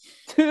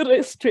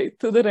straight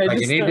to the register.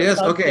 Like, you need this?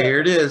 Okay, here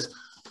it is.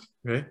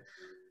 Right.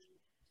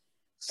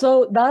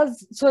 So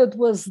it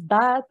was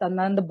that, and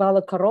then the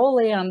Bela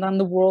Karolyi, and then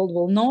the world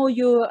will know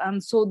you.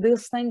 And so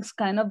these things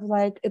kind of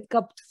like, it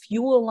kept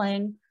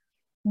fueling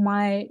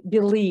my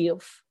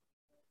belief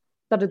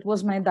that it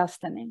was my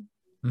destiny.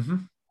 Mm-hmm.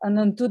 And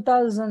in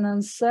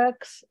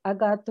 2006, I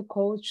got to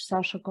coach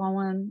Sasha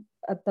Cohen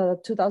at the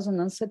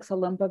 2006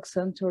 Olympics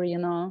in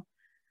Torino.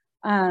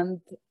 And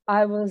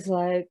I was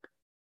like,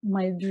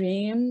 my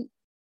dream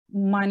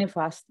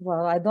manifest.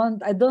 Well, I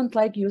don't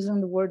like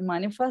using the word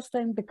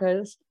manifesting,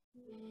 because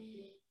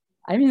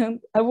I mean,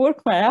 I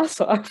work my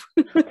ass off.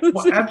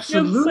 Well,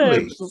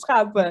 absolutely. Just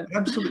happen.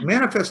 Absolutely.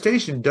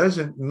 Manifestation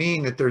doesn't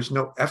mean that there's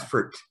no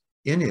effort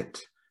in it.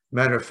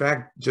 Matter of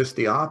fact, just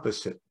the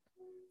opposite.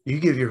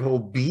 You give your whole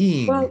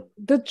being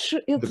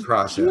the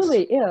process. It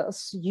really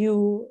is.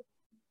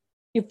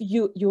 If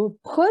you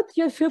put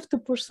your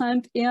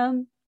 50%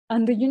 in,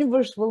 and the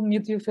universe will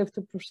meet you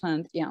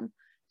 50% in.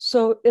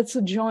 So it's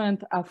a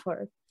joint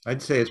effort.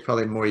 I'd say it's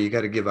probably more, you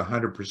got to give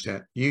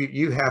 100%.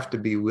 You have to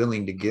be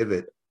willing to give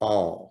it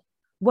all.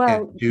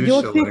 Well,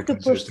 your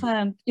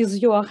 50% is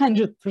your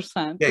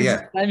 100%.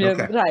 Yeah. I mean,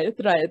 okay.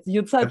 Right.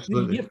 You said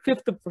you give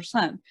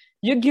 50%.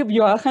 You give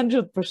your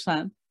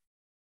 100%.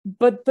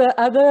 But the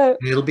other...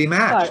 It'll be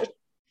matched.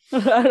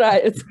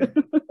 Right.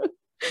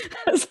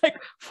 It's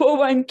like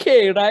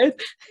 401k, right?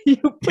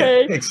 You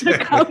pay, exactly.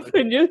 The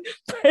company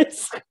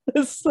pays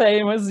the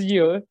same as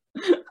you.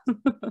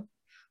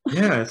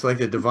 Yeah, it's like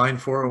the divine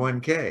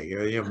 401k,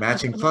 you know,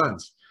 matching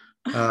funds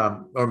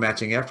or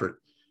matching effort.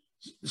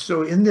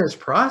 So in this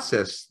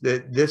process,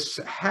 this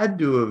had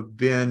to have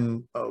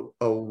been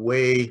a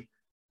way,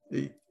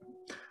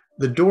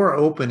 the door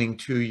opening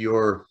to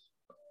your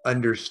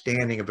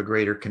understanding of a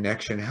greater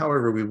connection,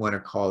 however we want to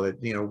call it.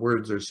 You know,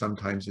 words are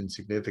sometimes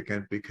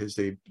insignificant because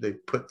they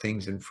put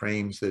things in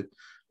frames that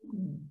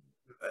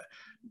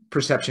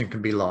perception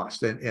can be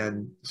lost.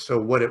 And so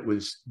what it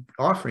was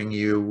offering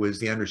you was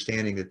the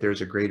understanding that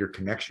there's a greater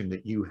connection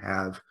that you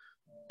have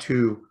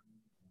to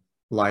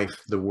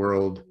life, the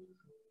world,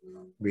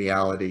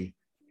 reality.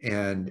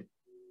 And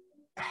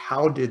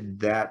how did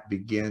that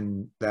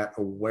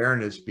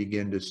awareness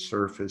begin to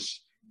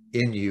surface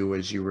in you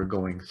as you were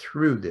going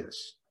through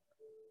this?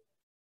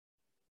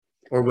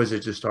 Or was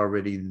it just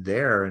already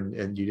there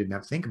and you didn't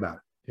have to think about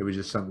it? It was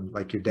just something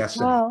like your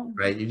destiny,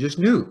 right? You just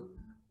knew.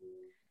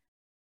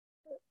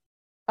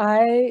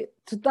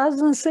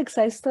 2006,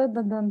 I still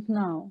didn't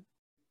know.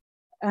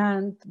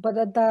 But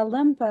at the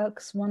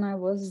Olympics, when I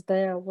was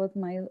there with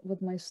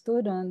my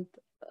student,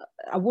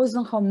 I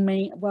wasn't her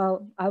main,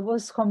 I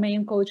was her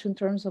main coach in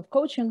terms of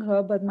coaching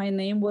her, but my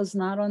name was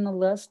not on the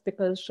list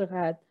because she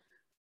had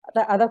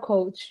the other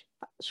coach.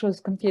 She was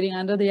competing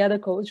under the other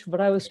coach,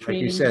 but I was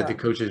training. Like you said, her. The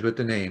coaches with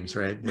the names,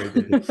 right?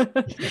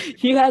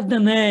 He had the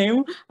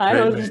name, I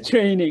was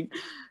training.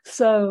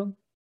 So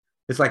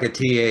it's like a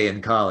TA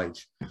in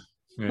college.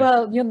 Right?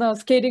 Well, you know,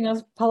 skating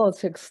is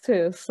politics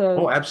too.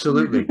 So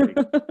absolutely.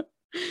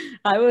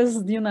 I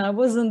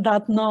wasn't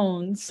that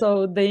known,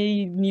 so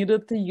they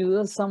needed to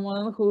use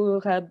someone who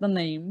had the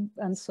name,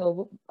 and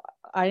so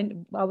I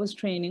was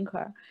training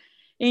her.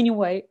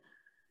 Anyway,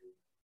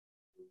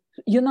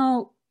 you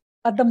know,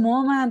 at the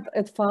moment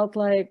it felt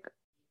like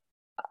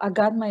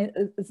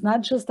it's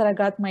not just that I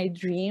got my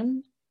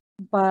dream,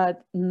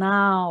 but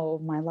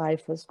now my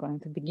life is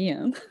going to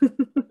begin.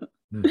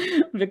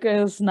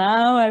 Because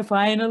now I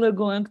finally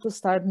going to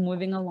start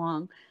moving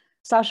along.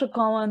 Sasha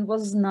Cohen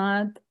was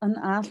not an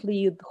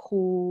athlete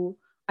who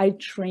I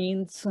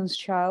trained since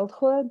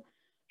childhood.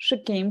 She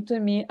came to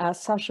me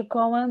as Sasha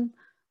Cohen.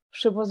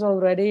 She was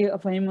already a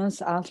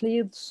famous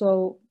athlete.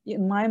 So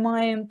in my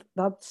mind,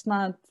 that's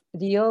not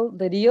real.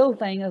 The real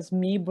thing is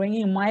me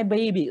bringing my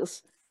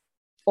babies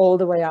all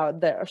the way out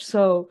there.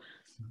 So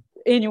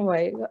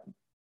anyway,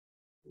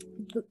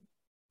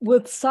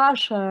 with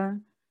Sasha,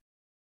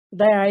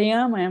 there I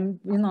am.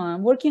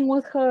 I'm working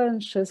with her,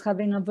 and she's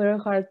having a very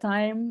hard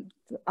time.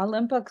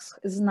 Olympics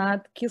is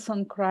not kiss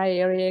and cry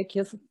area.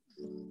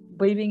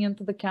 waving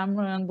into the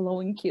camera and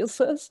blowing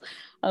kisses.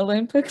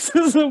 Olympics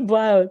is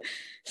about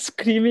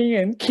screaming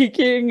and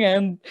kicking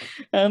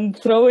and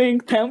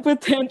throwing temper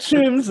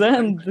tantrums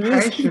and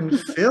passion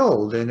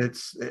filled, and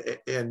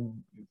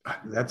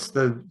that's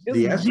the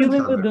essence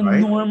dealing of with it, right?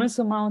 enormous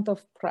amount of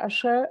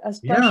pressure,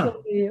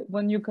 especially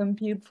when you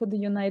compete for the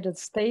United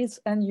States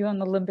and you're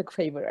an Olympic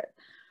favorite.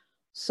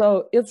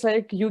 So it's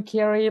like you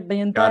carry the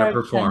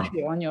entire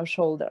country on your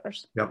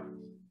shoulders. Yep.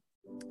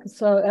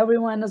 So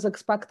everyone is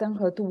expecting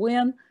her to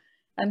win,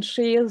 and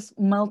she is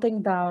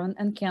melting down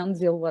and can't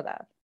deal with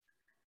that.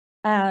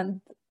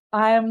 And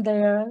I am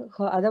there,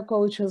 her other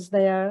coach is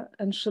there,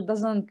 and she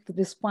doesn't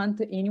respond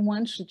to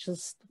anyone. She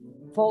just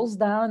falls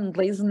down and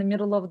lays in the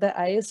middle of the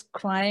ice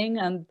crying,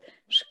 and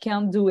she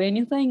can't do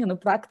anything in the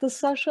practice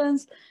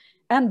sessions.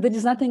 And there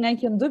is nothing I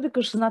can do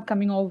because she's not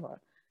coming over.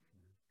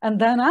 And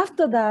then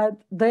after that,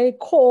 they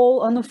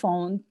call on the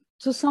phone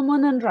to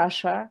someone in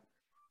Russia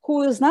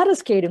who is not a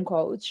skating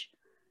coach.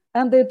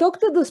 And they talk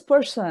to this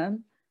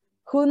person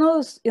who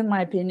knows, in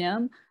my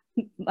opinion,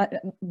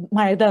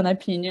 my then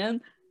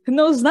opinion, who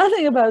knows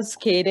nothing about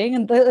skating.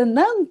 And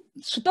then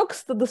she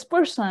talks to this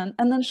person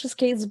and then she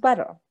skates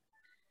better.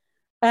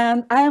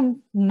 And I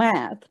am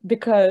mad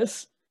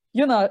because,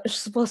 you know,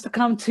 she's supposed to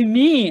come to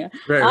me.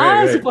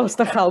 I'm supposed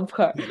to help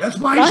her. That's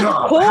my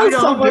job.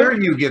 How dare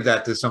you give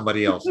that to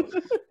somebody else?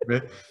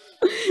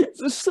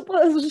 So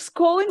she's just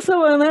calling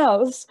someone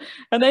else,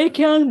 and I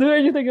can't do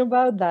anything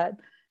about that.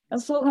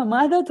 And so her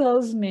mother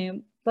tells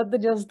me that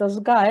there's this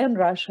guy in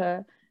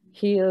Russia.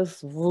 He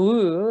is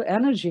woo,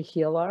 energy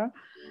healer,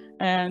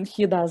 and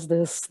he does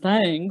these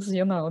things,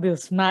 you know,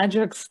 this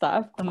magic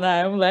stuff. And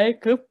I'm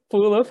like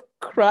full of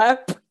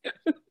crap,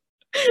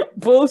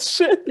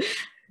 bullshit.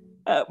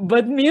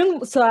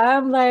 So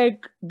I'm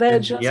like, they're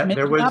just yet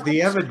there was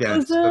the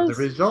evidence of the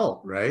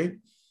result, right?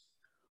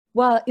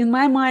 Well, in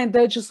my mind,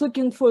 they're just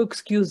looking for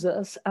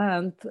excuses,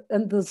 and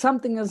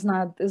something is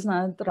not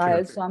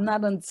right. So I'm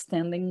not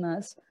understanding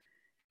this.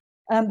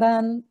 And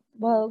then,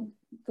 well,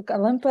 the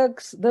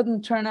Olympics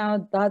didn't turn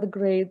out that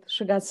great.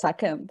 She got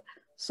second,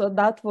 so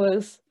that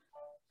was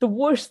the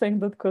worst thing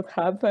that could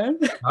happen.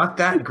 Not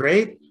that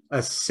great.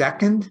 A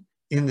second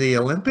in the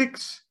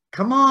Olympics?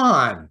 Come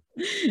on.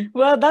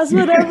 Well, that's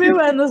what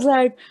everyone was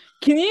like.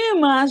 Can you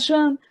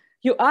imagine?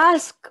 You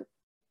ask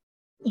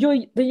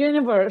the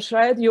universe,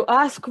 right? You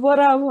ask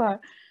whatever.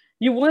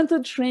 You want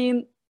to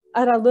train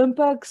at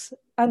Olympics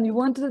and you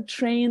want to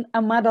train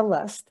a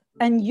medalist,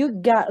 and you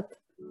get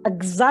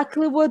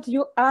exactly what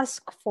you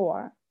ask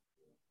for,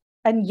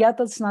 and yet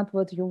it's not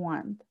what you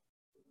want.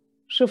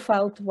 She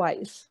fell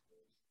twice.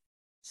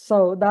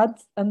 So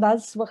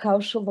that's how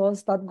she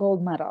lost that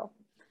gold medal.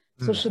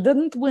 So she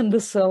didn't win the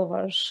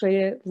silver,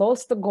 she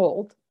lost the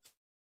gold.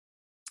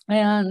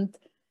 And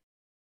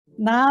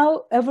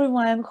now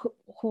everyone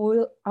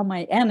who are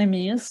my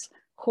enemies,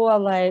 who are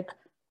like,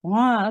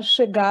 oh,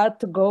 she got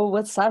to go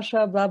with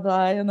Sasha, blah,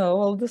 blah, you know,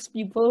 all these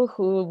people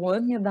who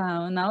want me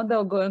down, now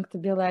they're going to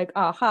be like,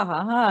 ha, ha,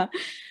 ha,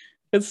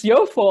 it's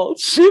your fault.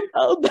 She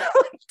fell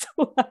down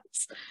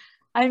twice.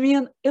 I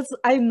mean,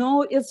 I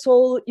know it's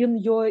all in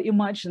your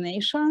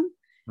imagination.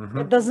 Mm-hmm.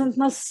 It doesn't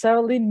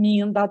necessarily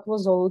mean that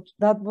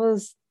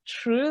was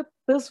truth.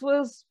 This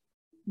was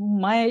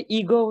my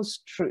ego's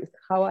truth,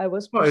 how I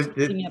was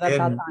perceiving it at that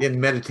time. In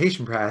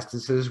meditation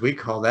practices, we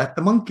call that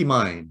the monkey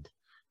mind.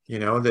 You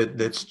know,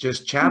 that's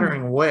just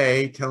chattering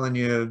away, telling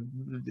you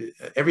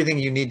everything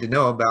you need to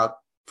know about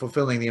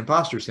fulfilling the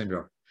imposter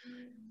syndrome.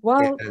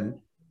 Well, and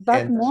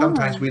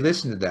sometimes we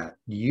listen to that.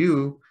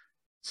 You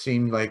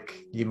seem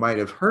like you might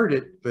have heard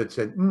it, but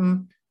said,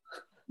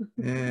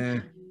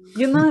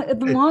 You know, at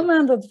the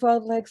moment, it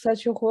felt like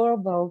such a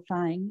horrible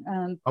thing.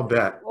 And I'll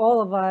bet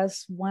all of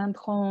us went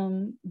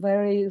home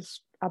very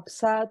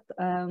upset.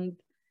 And,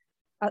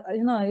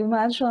 you know,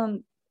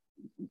 imagine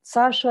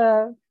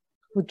Sasha,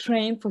 who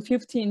trained for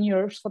 15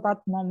 years for that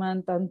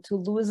moment, and to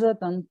lose it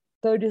in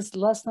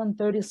less than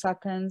 30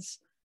 seconds.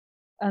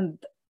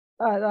 And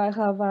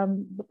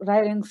I'm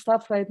writing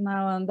stuff right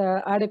now, and there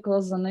are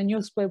articles in the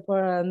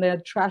newspaper, and they're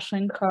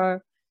trashing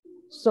her.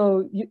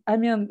 So, I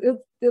mean,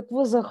 it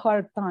was a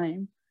hard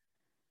time.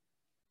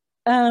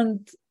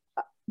 And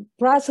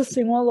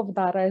processing all of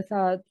that, I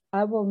thought,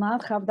 I will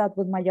not have that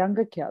with my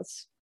younger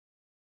kids.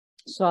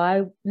 So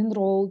I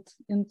enrolled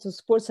into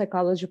sports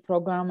psychology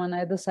program, and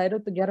I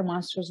decided to get a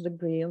master's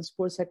degree in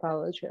sports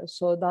psychology.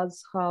 So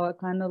that's how I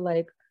kind of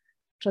like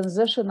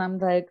transition. I'm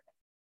like,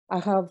 I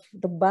have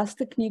the best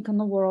technique in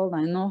the world.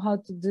 I know how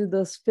to do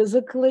this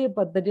physically,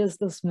 but there is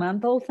this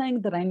mental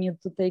thing that I need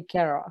to take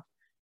care of.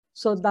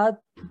 So that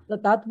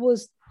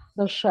was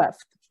the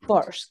shift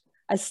first.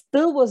 I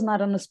still was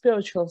not on the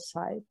spiritual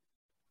side,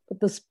 but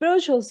the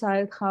spiritual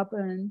side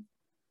happened.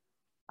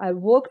 I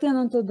walked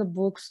into the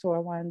bookstore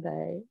one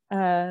day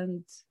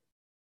and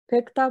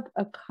picked up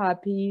a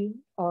copy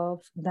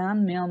of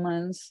Dan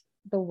Millman's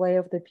The Way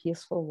of the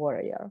Peaceful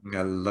Warrior.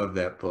 I love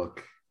that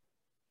book.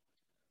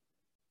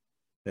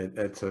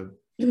 That's a...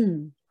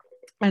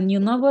 And you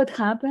know what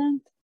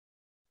happened?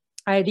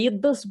 I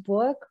read this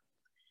book,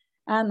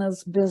 and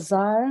it's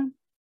bizarre.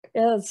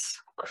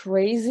 It's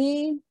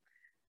crazy.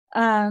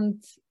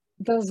 And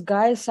this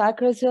guy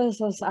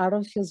Socrates is out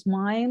of his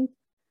mind.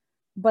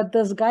 But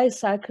this guy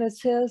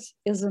Socrates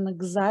is an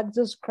exact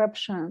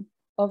description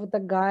of the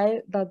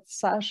guy that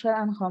Sasha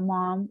and her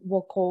mom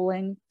were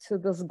calling to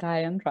this guy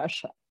in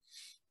Russia.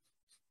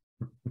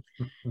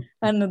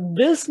 And at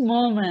this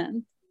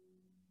moment,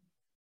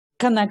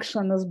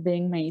 connection is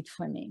being made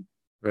for me.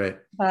 Right.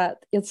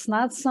 But it's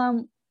not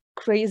some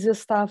crazy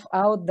stuff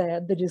out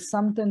there. There is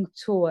something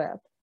to it.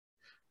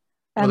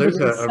 And well, there's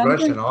there is a something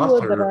Russian to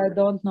author it that I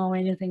don't know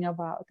anything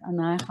about.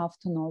 And I have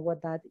to know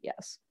what that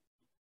is.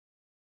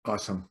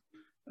 Awesome.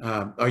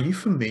 Are you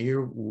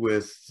familiar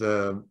with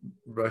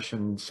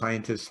Russian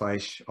scientist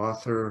 /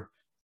 author?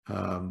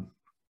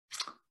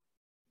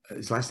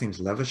 His last name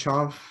is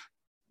Levashov.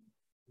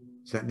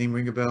 Does that name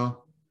ring a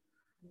bell?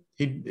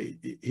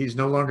 He's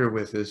no longer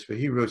with us, but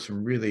he wrote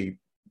some really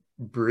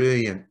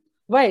brilliant.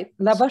 Wait,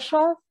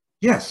 Levashov?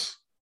 Yes.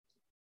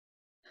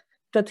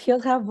 Did he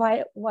have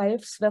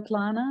wife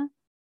Svetlana?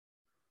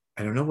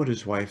 I don't know what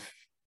his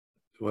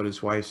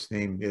wife's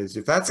name is.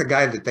 If that's a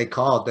guy that they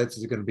called,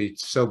 that's going to be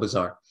so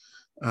bizarre.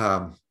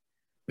 But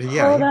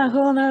yeah.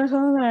 Hold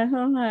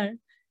on.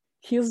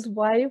 His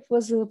wife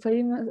was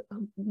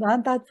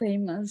not that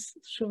famous.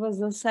 She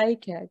was a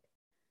psychic.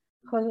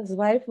 His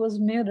wife was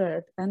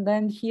murdered, and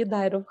then he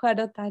died of heart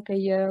attack a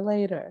year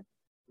later.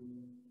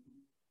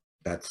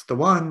 That's the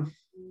one.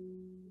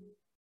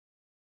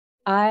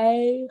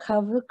 I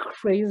have a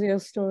crazier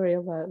story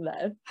about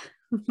that.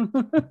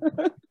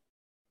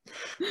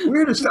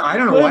 Weirdest. I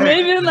don't know why.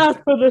 Maybe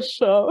not for the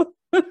show.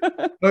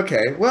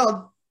 Okay,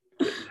 well,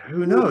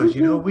 who knows?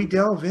 You know, we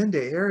delve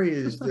into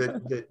areas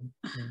that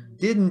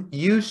didn't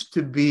used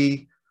to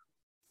be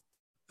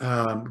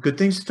good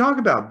things to talk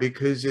about,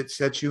 because it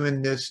sets you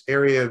in this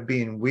area of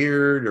being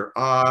weird or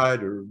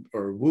odd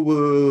or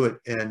woo-woo.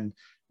 And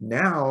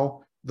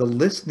now the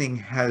listening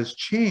has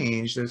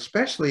changed,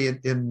 especially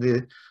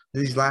in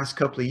these last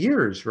couple of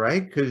years,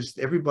 right? Because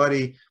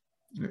everybody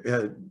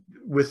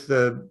with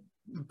the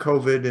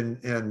COVID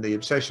and the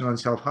obsession on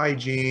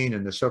self-hygiene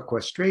and the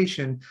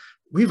sequestration,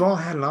 we've all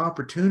had an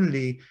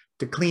opportunity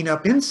to clean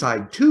up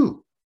inside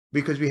too,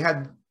 because we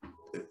had,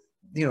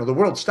 you know, the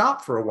world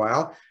stopped for a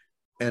while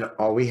and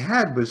all we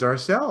had was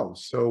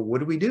ourselves. So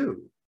what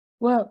do?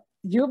 Well,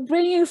 you're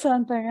bringing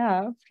something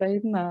up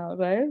right now,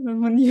 right?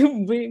 And when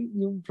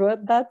you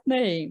brought that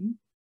name,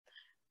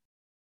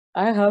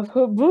 I have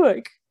her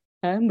book,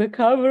 and the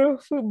cover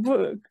of her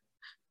book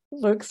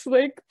looks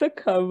like the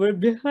cover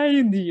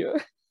behind you.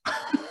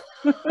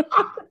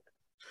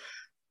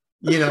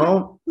 You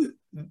know,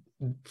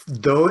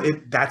 though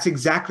that's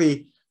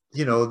exactly,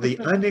 you know, the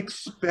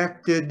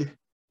unexpected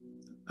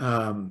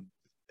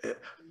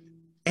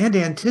and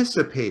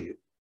anticipated,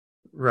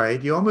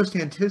 right? You almost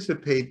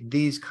anticipate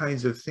these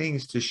kinds of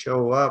things to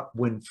show up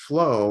when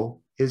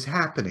flow is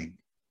happening,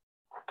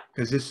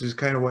 because this is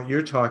kind of what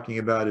you're talking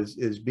about,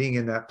 is being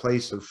in that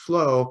place of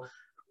flow.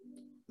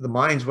 The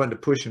mind's wanting to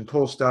push and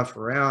pull stuff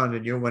around,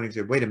 and you're wanting to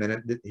say, wait a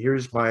minute,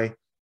 here's my,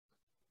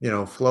 you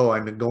know, flow.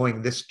 I'm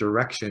going this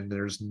direction.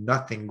 There's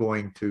nothing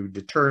going to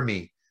deter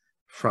me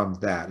from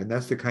that. And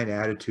that's the kind of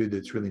attitude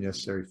that's really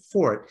necessary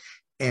for it.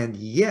 And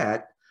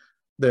yet,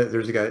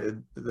 there's a guy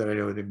that I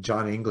know named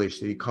John English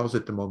that he calls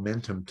it the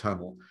momentum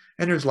tunnel.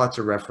 And there's lots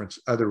of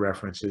other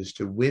references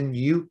to when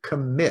you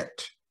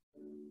commit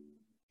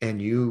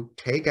and you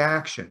take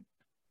action,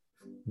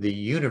 the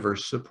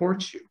universe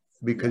supports you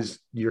because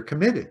you're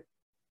committed.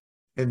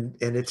 And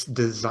it's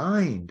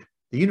designed,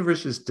 the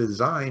universe is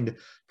designed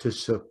to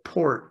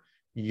support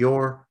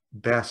your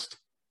best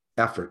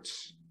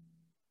efforts.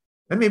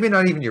 And maybe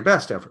not even your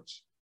best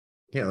efforts,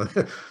 you know,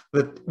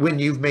 but when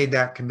you've made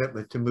that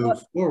commitment to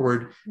move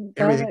forward,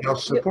 everything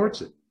else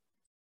supports it.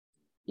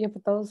 If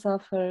those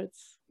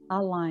efforts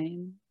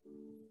align.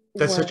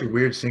 That's such a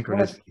weird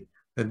synchronicity.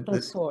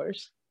 The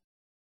source.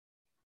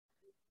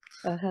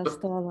 It has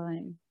to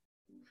align.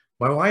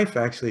 My wife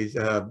actually,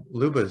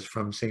 Luba, is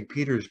from St.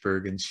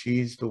 Petersburg, and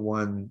she's the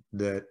one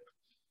that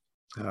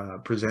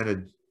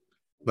presented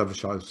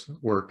Levashov's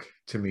work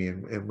to me,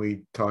 and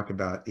we talk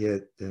about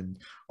it and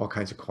all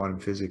kinds of quantum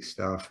physics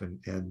stuff and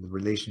the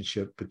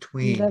relationship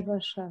between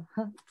Levashov.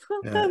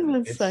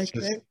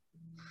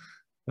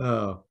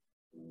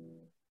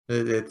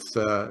 It's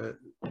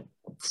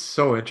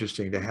so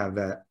interesting to have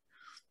that.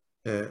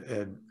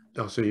 And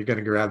also, you're going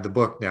to grab the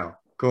book now.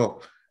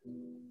 Cool.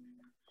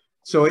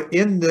 So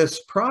in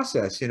this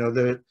process, you know,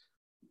 the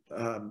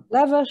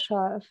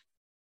Levashov,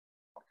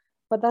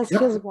 but that's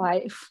his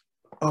wife.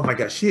 Oh my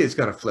gosh, she is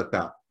going to flip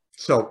out.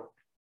 So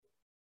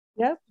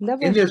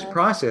Levashov. In this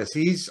process,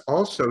 he's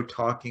also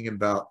talking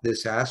about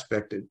this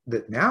aspect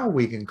that now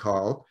we can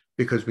call,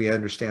 because we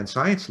understand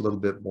science a little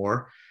bit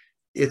more,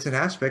 it's an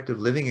aspect of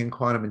living in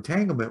quantum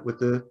entanglement with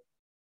the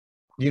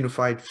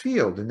unified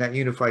field, and that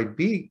unified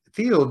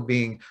field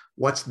being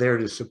what's there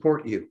to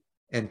support you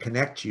and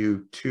connect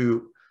you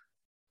to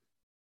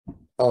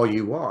all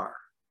you are,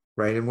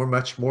 right? And we're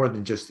much more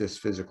than just this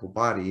physical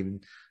body.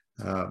 Even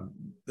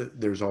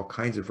there's all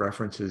kinds of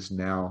references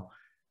now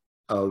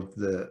of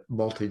the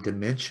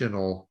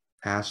multidimensional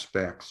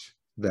aspects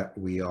that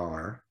we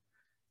are,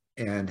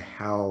 and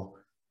how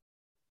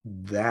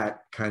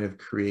that kind of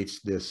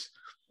creates this,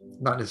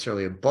 not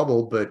necessarily a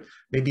bubble, but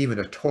maybe even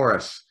a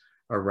torus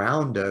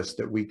around us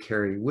that we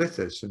carry with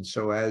us. And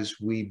so as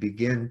we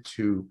begin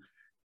to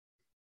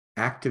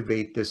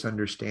activate this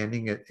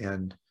understanding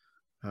and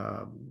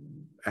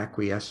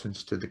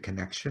acquiescence to the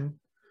connection,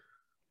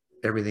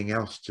 everything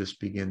else just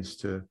begins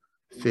to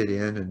fit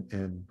in,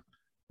 and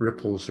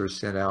ripples are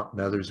sent out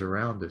and others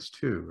around us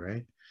too,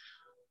 right?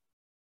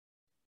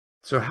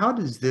 So how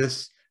does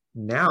this,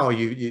 now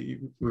we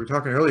were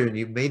talking earlier, and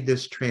you made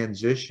this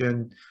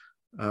transition,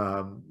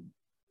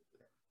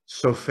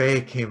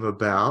 Sophia came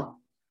about,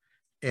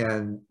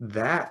 and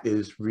that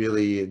is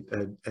really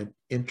an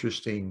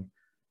interesting,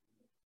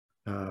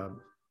 I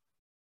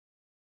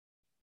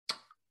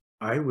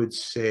would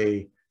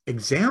say,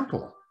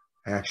 example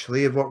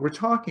actually of what we're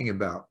talking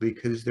about,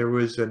 because there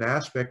was an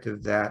aspect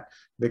of that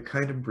that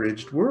kind of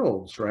bridged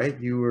worlds, right?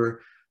 You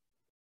were,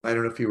 I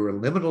don't know if you were a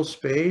liminal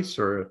space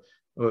or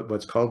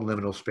what's called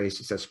liminal space.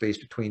 It's that space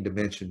between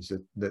dimensions,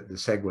 the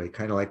segue,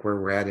 kind of like where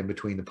we're at in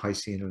between the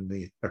Piscean and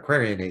the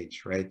Aquarian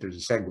age, right? There's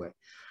a segue.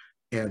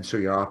 And so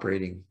you're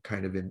operating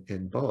kind of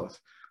in both.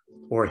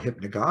 Or a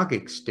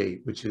hypnagogic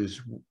state, which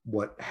is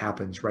what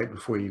happens right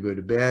before you go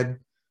to bed,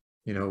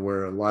 you know,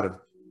 where a lot of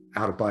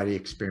out-of-body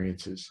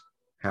experiences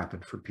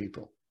happen for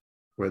people,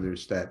 where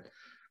there's that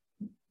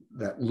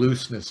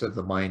looseness of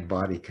the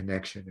mind-body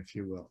connection, if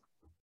you will.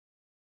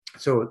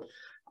 So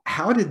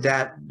how did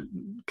that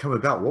come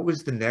about? What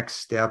was the next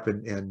step,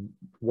 and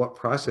what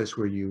process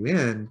were you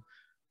in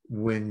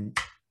when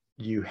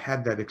you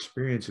had that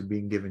experience of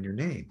being given your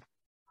name,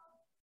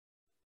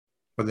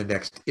 or the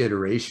next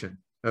iteration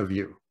of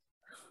you?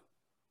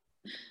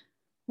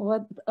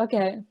 What?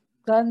 Okay,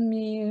 let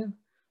me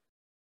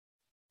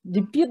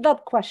repeat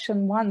that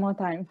question one more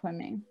time for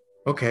me.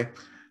 Okay.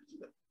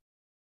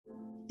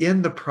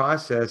 In the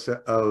process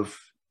of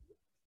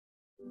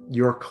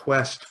your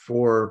quest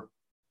for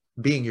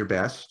being your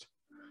best,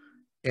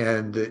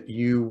 and that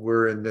you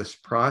were in this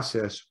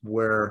process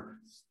where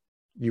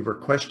you were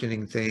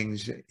questioning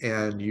things,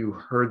 and you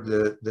heard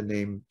the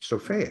name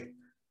Sophia,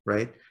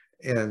 right?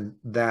 And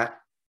that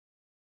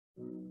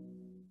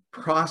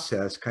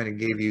process kind of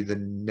gave you the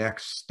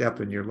next step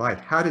in your life.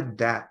 How did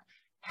that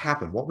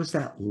happen? What was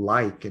that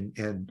like?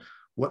 And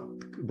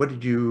what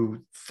did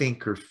you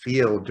think or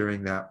feel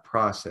during that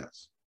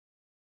process?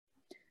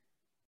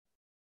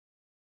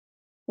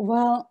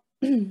 Well,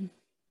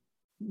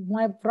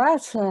 my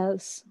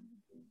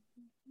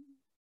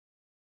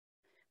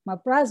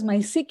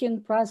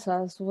seeking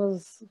process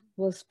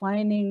was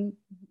finding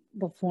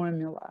the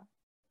formula.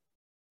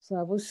 So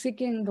I was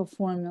seeking the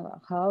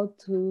formula, how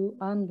to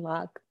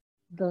unlock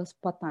this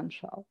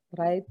potential,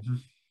 right? Mm-hmm.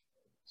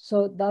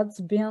 So that's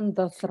been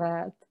the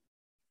thread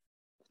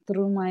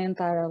through my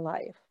entire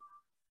life.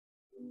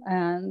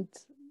 And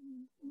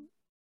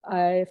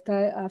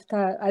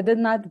after I did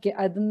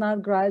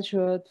not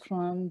graduate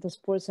from the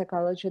sports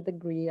psychology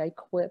degree. I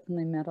quit in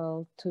the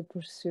middle to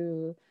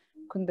pursue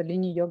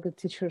Kundalini yoga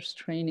teacher's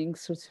training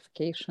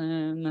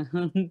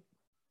certification.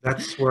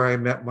 That's where I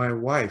met my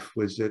wife,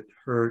 was at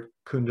her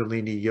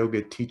Kundalini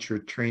yoga teacher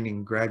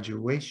training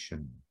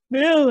graduation.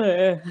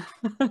 Really?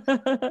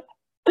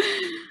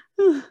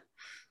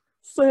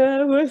 So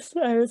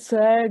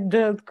I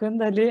did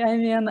Kundalini. I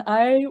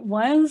mean,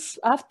 once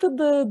after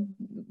the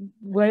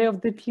Way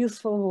of the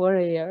Peaceful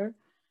Warrior,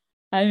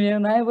 I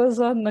mean, I was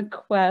on a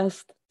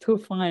quest to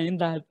find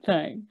that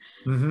thing.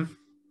 Mm-hmm.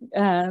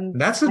 And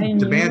that's a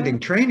demanding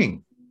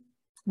training.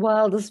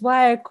 Well, that's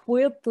why I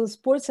quit the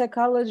sports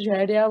psychology.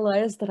 I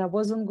realized that I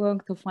wasn't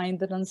going to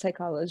find it in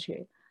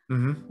psychology,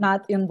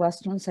 not in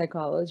Western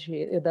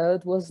psychology. It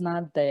was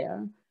not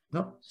there.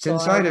 No, it's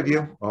inside of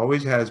you.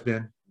 Always has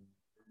been.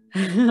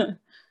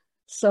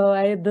 So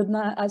I did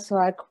not. So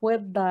I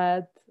quit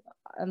that,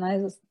 and I,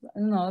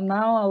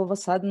 now all of a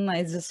sudden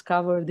I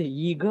discovered the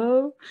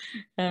ego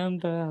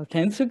and the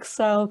authentic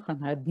self,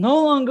 and I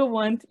no longer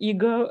want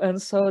ego, and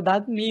so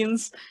that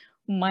means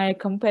my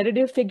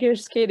competitive figure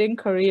skating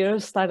career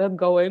started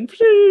going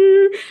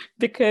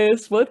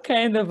because what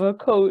kind of a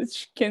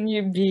coach can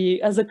you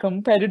be as a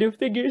competitive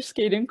figure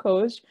skating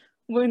coach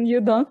when you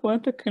don't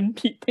want to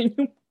compete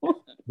anymore?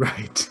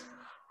 Right.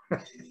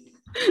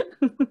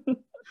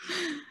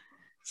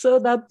 So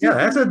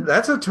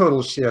that's a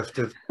total shift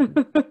of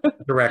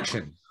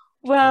direction.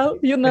 Well,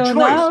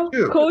 now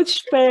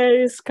Coach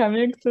Faye is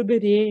coming to the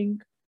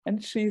ring,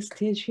 and she's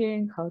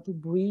teaching how to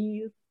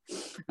breathe,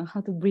 and how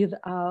to breathe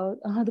out,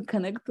 and how to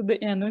connect to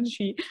the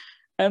energy.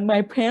 And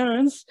my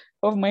parents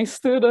of my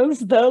students,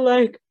 they're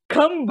like,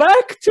 come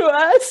back to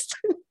us.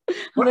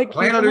 What like,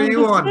 planet are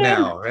you on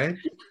now, right?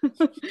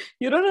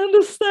 You don't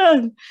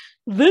understand.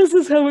 This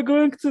is how we're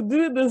going to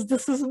do this.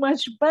 This is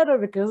much better,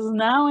 because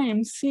now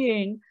I'm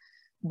seeing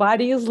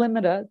body is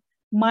limited,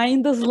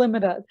 mind is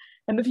limited.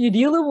 And if you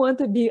really want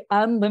to be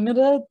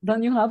unlimited,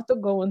 then you have to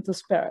go into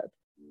spirit.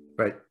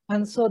 Right.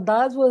 And so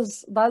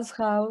that's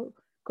how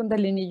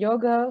Kundalini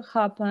yoga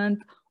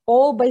happened.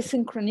 all by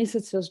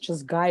synchronicity, was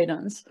just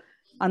guidance.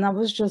 And I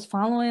was just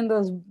following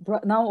those.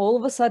 Now, all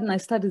of a sudden, I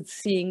started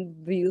seeing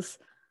these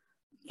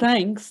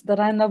things that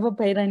I never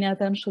paid any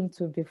attention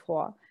to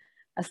before.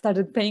 I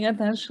started paying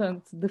attention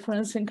to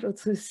different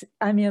synchronicities.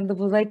 I mean, there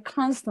was like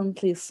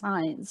constantly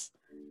signs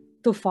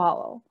to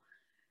follow.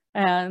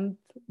 And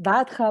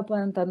that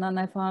happened. And then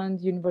I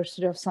found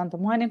University of Santa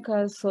Monica.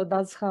 So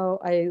that's how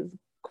I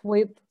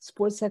quit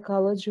sports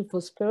psychology for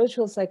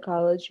spiritual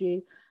psychology.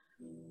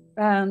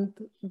 And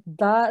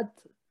that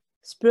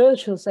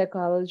spiritual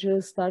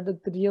psychology started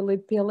really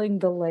peeling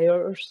the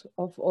layers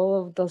of all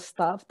of the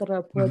stuff that I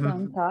put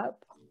on top.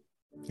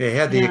 You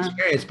had the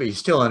experience, but you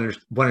still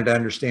wanted to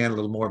understand a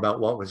little more about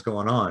what was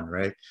going on,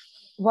 right?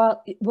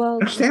 Well,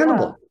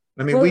 understandable. Yeah.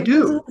 I mean, we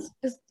do.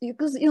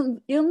 Because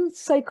in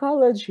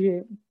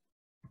psychology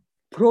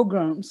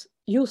programs,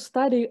 you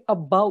study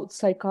about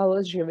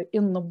psychology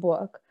in the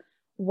book.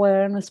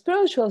 Where in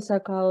spiritual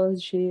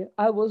psychology,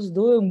 I was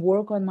doing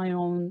work on my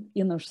own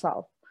inner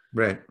self.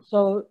 Right.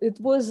 So it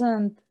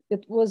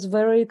was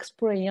very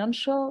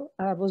experiential.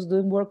 I was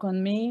doing work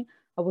on me.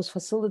 I was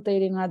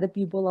facilitating other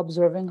people,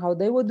 observing how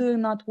they were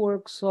doing that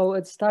work. So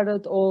it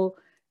started all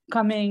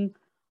coming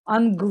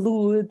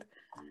unglued,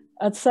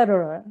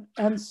 etc.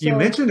 And so you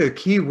mentioned a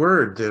key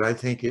word that I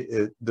think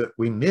that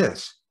we miss,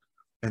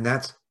 and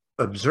that's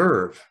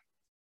observe.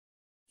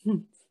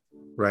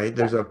 Right?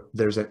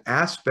 There's an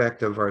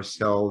aspect of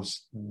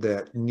ourselves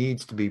that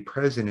needs to be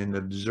present in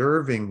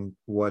observing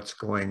what's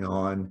going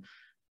on.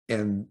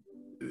 And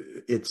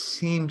it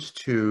seems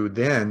to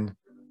then,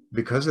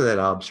 because of that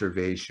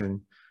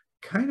observation,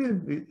 kind of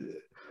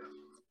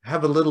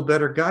have a little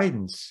better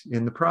guidance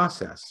in the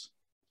process,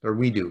 or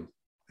we do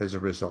as a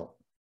result.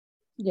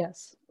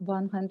 Yes,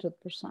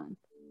 100%.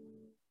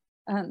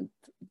 And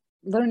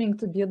learning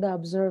to be the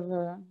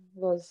observer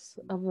was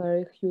a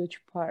very huge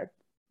part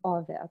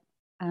of it.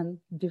 And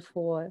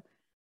before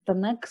the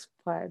next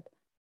part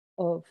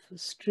of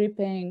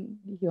stripping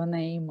your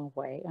name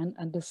away and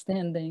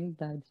understanding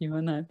that you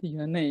are not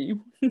your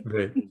name.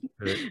 Right.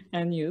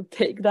 And you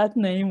take that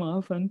name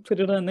off and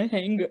put it on a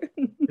hanger.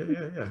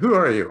 Yeah. Who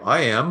are you? I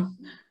am.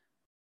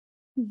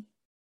 And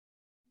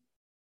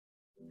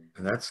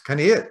that's kind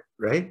of it,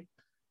 right?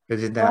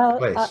 Because in that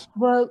place.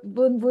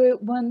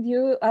 When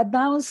you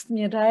announced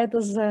me, right,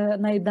 as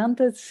an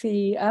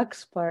identity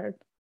expert,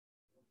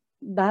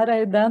 that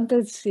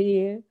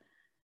identity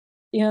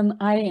in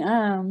I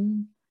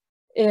am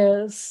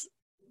is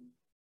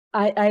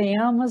I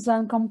am as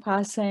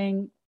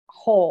encompassing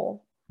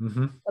whole.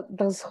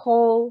 This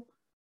whole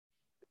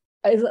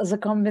is as a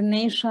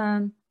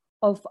combination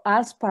of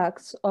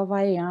aspects of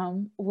I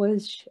am,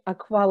 which are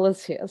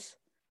qualities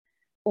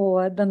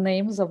or the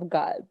names of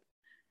God.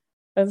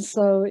 And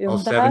so in all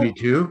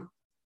 72?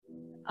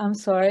 I'm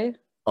sorry?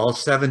 All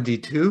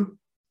 72?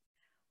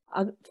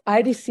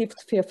 I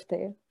received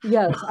 50.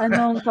 Yes, I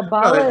know in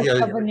Kabbalah.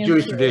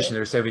 Jewish tradition,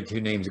 there's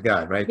 72 names of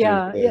God, right?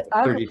 Yeah,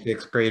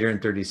 36 greater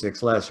and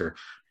 36 lesser.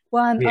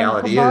 Well,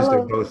 reality is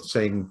they're both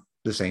saying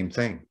the same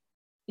thing.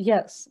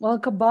 Yes. Well,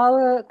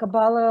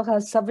 Kabbalah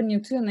has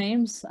 72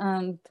 names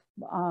and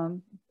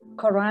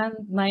Quran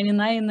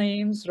 99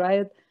 names,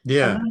 right?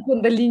 Yeah. And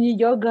Kundalini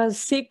Yoga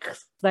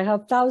 6, they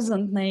have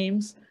 1,000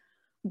 names,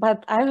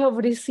 but I have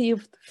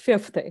received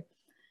 50.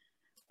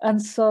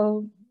 And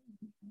so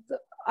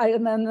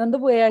and the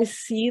way I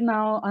see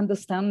now,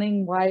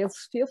 understanding why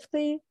it's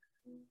 50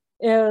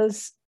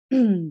 is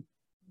the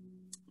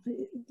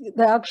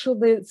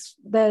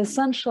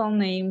essential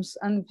names.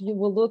 And if you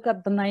will look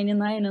at the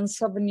 99 and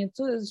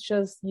 72, it's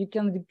just, you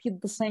can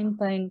repeat the same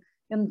thing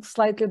in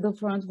slightly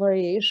different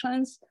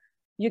variations.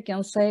 You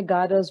can say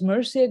God is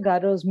mercy,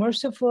 God is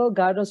merciful,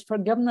 God is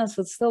forgiveness.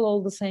 It's still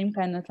all the same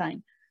kind of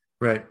thing.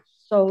 Right.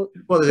 So,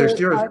 well,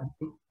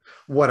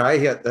 what I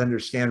had to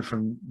understand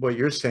from what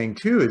you're saying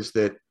too is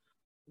that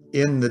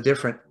in the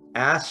different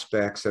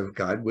aspects of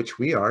God, which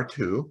we are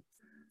too,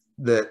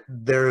 that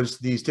there's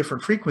these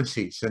different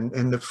frequencies,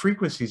 and the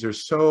frequencies are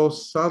so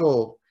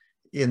subtle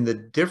in the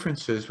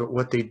differences, but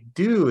what they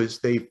do is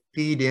they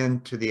feed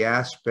into the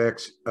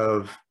aspects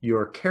of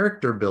your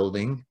character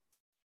building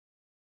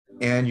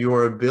and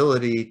your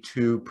ability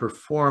to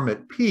perform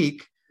at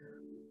peak,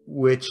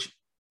 which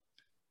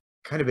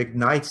kind of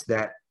ignites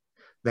that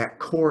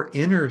core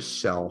inner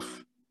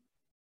self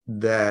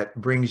that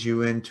brings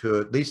you into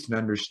at least an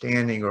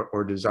understanding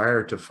or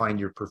desire to find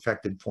your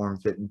perfected form,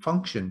 fit, and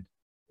function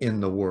in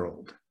the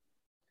world.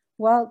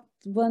 Well,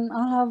 when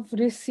I have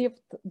received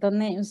the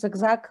names, it's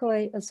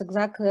exactly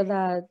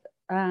that.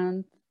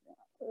 And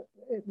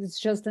it's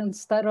just,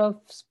 instead of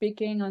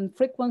speaking on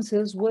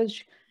frequencies,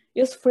 which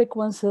is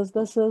frequencies,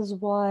 this is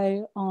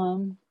why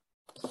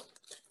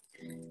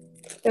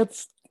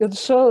it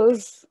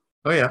shows.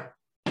 Oh yeah.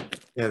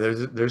 Yeah,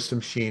 there's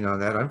some sheen on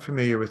that. I'm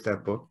familiar with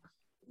that book.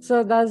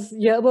 So that's,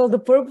 yeah, well, the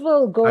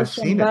purple goes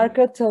from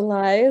darker to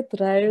light,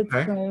 right?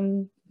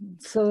 Okay.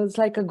 So it's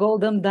like a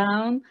golden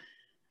dawn.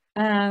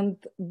 And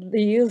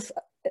these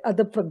are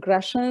the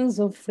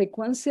progressions of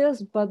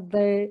frequencies, but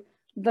they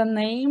the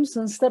names,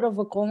 instead of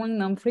calling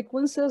them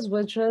frequencies,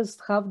 we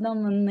just have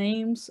them in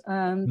names,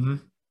 and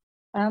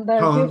they're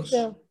Tones.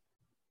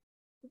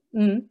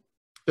 50.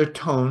 They're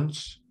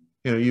tones.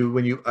 You know,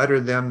 when you utter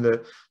them,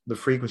 the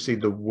frequency,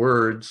 the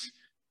words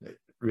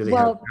really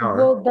have power.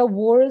 Well, the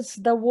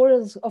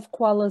words of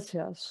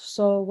qualities.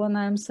 So when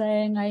I'm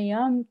saying I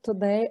am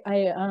today,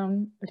 I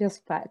am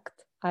respect,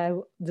 I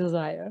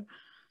desire.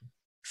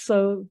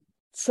 So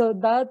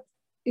that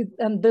it,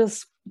 and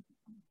this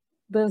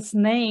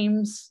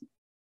names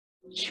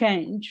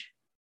change,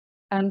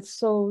 and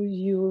so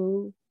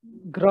you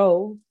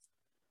grow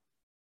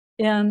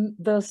in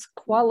these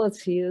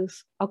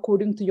qualities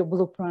according to your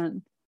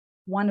blueprint,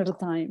 one at a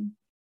time.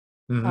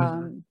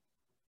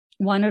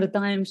 One at a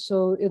time.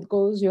 So it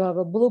goes, you have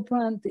a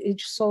blueprint,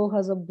 each soul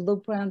has a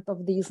blueprint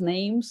of these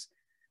names,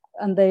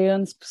 and they are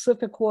in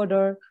specific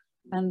order,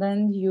 and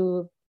then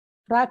you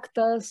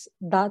practice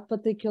that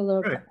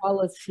particular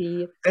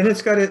quality. And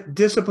it's got a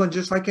discipline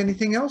just like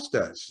anything else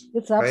does.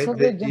 It's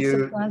absolutely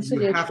discipline.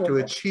 You have to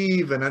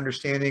achieve an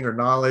understanding or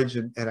knowledge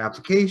and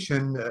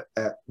application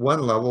at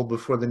one level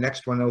before the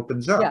next one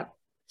opens up. Yeah.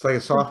 It's like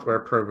a software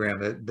program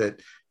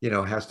that you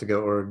know has to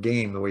go, or a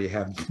game where you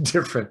have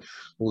different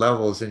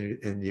levels and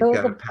you've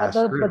got to pass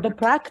through. But the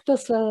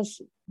practice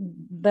is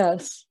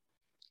this.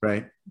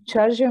 Right.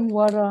 Charging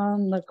water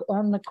on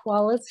the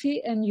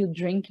quality, and you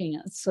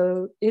drinking it.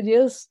 So it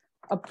is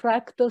a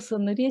practice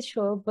and a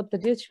ritual, but the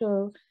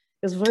ritual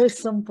is very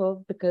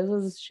simple because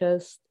it's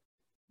just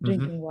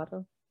drinking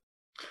water.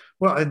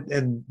 Well,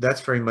 and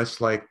that's very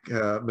much like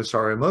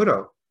Masaru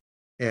Emoto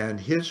and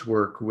his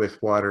work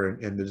with water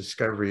and the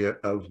discovery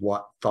of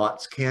what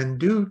thoughts can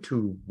do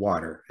to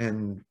water.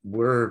 And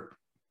we're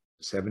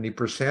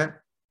 70%,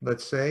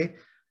 let's say.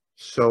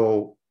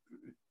 So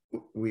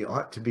we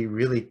ought to be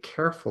really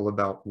careful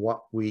about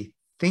what we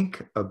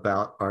think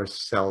about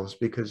ourselves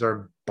because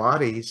our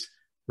bodies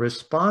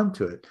respond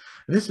to it.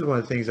 And this is one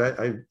of the things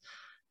I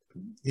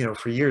you know,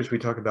 for years we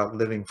talk about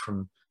living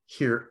from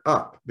here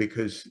up,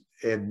 because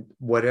in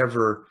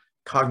whatever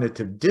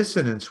cognitive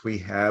dissonance we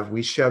have,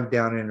 we shove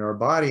down in our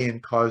body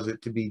and cause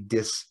it to be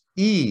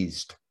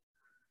diseased.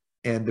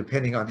 And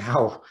depending on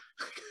how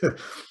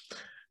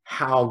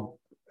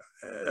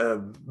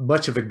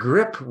much of a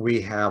grip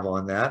we have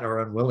on that,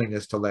 or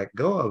unwillingness to let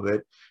go of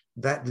it,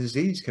 that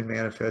disease can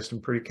manifest in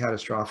pretty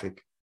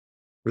catastrophic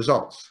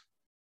results.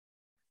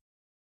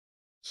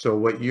 So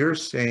what you're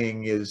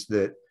saying is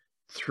that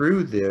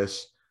through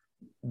this,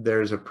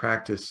 there's a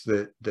practice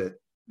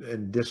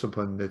and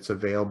discipline that's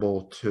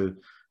available to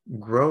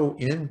grow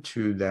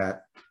into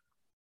that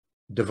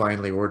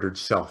divinely ordered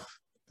self,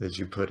 as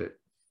you put it.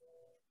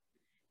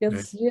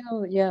 It's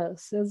real,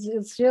 yes.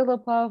 It's really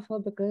powerful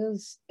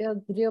because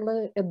it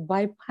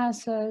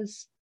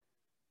bypasses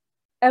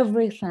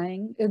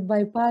everything. It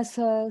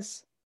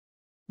bypasses,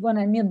 when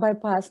I mean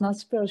bypass, not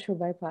spiritual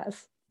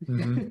bypass.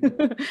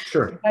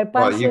 Sure.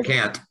 Well, you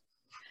can't.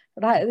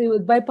 Right.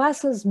 It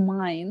bypasses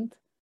mind.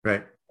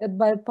 Right. It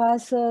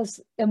bypasses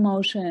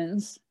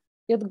emotions.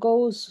 It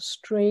goes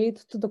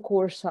straight to the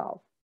core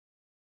self.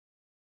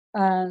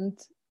 And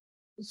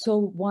so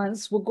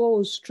once we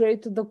go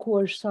straight to the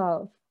core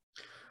self,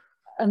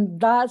 and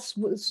that's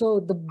so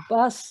the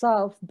best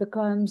self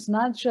becomes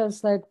not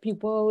just like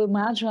people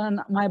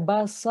imagine my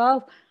best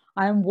self,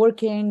 I'm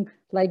working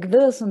like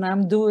this and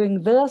I'm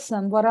doing this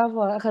and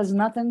whatever. It has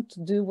nothing to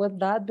do with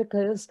that,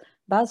 because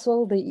that's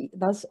all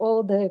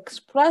the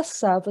express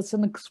self. It's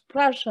an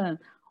expression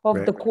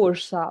of the core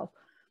self.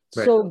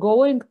 So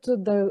going to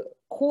the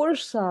core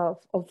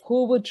self of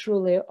who we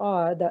truly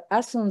are, the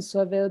essence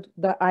of it,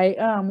 the I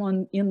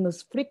am in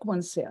these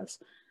frequencies,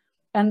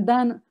 and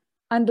then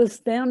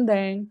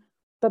understanding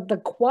that the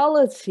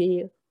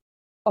quality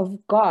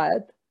of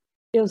God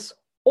is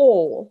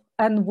all,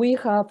 and we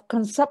have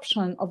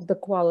conception of the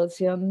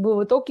quality. And we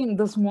were talking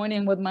this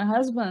morning with my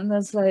husband,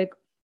 it's like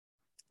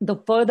the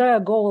further I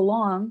go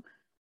along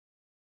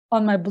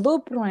on my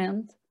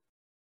blueprint,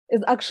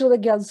 it actually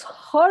gets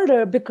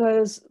harder,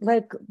 because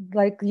like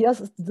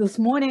yes, this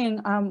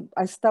morning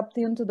I stepped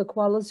into the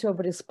quality of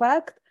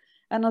respect,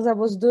 and as I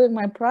was doing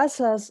my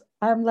process,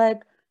 I'm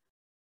like,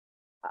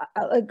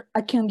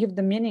 I can't give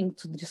the meaning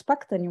to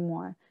respect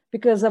anymore,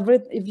 because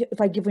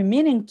if I give a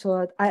meaning to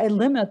it, I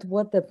limit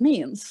what that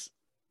means.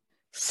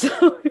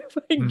 So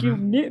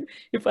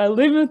if I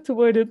limit to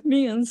what it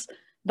means,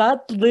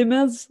 that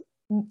limits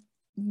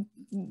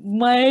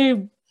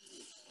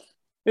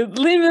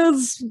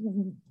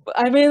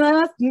I mean,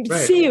 I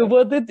see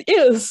what it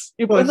is.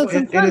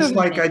 It's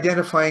like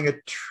identifying a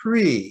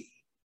tree,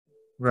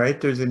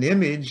 right? There's an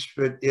image,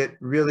 but it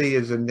really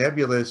is a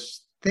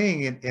nebulous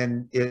thing,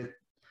 and it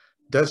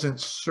doesn't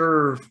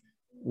serve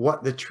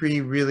what the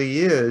tree really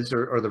is,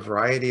 or the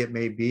variety it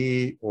may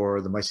be,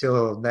 or the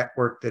mycelial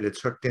network that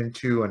it's hooked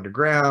into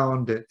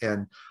underground,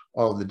 and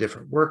all the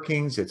different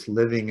workings. It's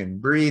living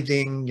and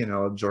breathing, you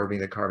know, absorbing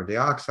the carbon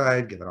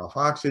dioxide, giving off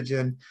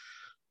oxygen.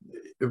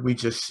 We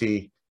just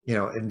see, you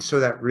know, and so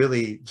that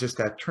really, just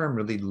that term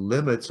really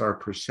limits our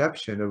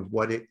perception of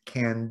what it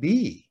can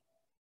be.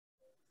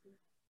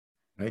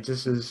 right?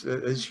 Just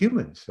as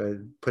humans,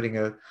 putting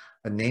a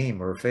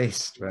name or a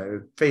face,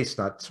 right? Face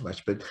not so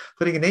much, but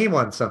putting a name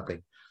on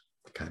something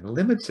kind of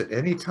limits it.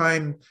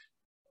 Anytime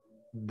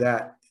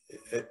that,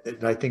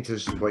 and I think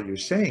this is what you're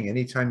saying,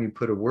 anytime you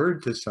put a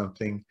word to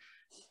something,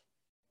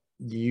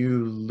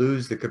 you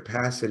lose the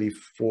capacity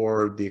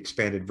for the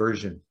expanded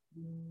version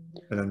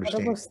and But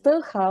understanding. we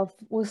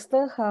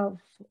still have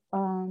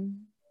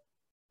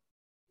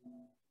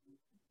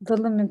the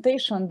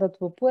limitation that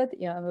we put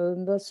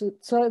in.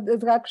 So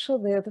it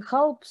actually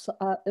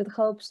it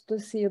helps to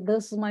see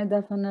this is my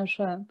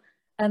definition,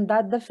 and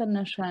that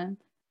definition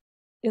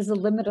is a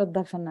limited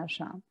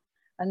definition,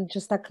 and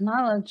just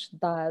acknowledge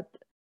that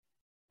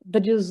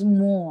there is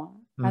more.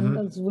 And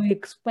as we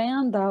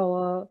expand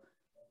our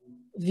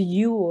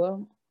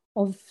view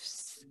of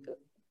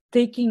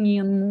taking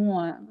in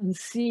more and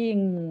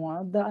seeing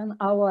more, then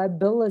our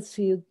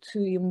ability to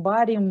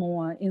embody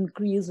more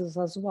increases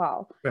as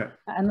well. Right.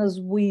 And as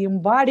we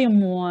embody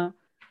more,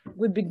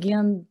 we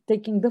begin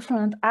taking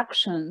different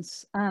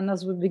actions. And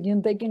as we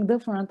begin taking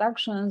different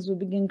actions, we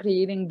begin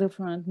creating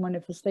different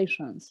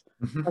manifestations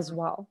as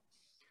well.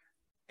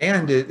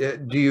 And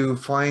do you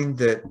find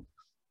that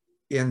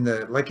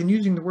like in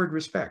using the word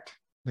respect,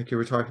 like you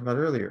were talking about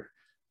earlier,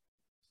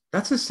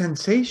 that's a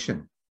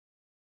sensation,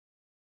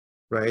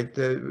 right?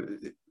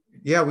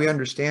 Yeah, we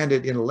understand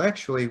it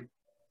intellectually.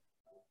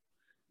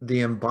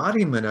 The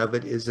embodiment of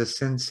it is a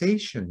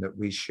sensation that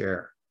we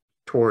share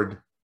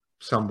toward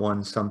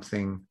someone,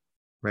 something,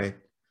 right?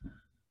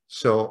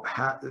 So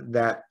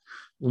that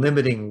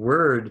limiting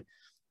word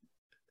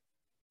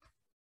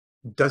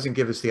doesn't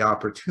give us the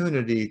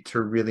opportunity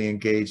to really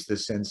engage the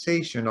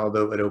sensation,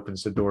 although it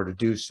opens the door to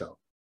do so.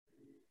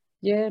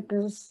 Yeah,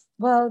 because,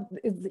 well,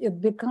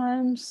 it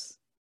becomes,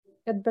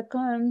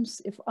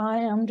 if I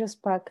am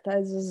respect, I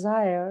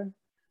desire,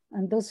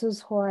 and this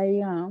is who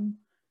I am,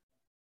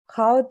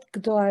 how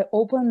do I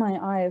open my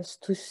eyes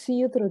to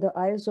see through the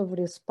eyes of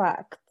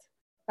respect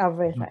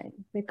everything?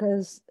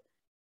 Because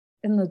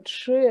in the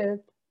truth,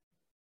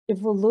 if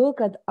we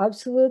look at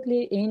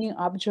absolutely any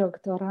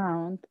object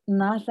around,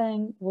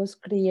 nothing was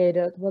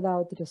created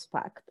without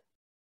respect.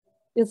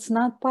 It's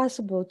not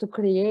possible to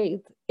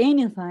create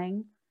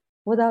anything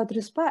without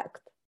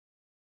respect.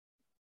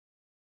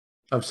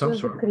 Of some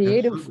There's sort. a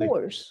creative Absolutely.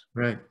 force.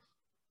 Right.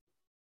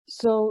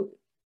 So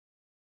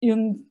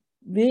in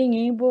being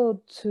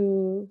able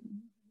to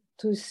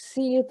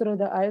see through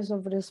the eyes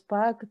of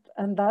respect,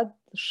 and that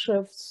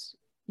shifts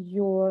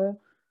your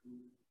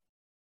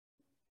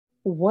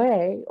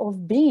way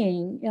of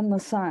being, in a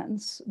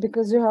sense,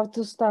 because you have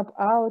to step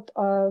out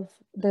of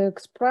the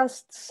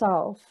expressed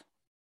self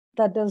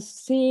that is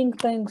seeing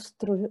things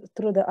through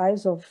the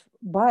eyes of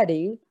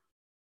body,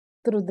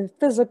 through the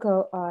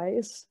physical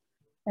eyes,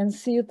 and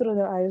see through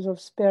the eyes of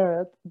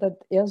spirit that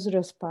is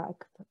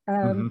respect.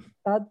 And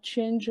that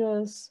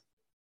changes.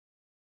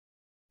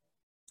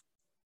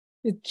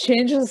 It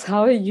changes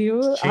how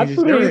you changes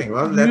operate. Everything.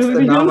 Well, that's the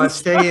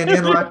namaste and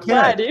in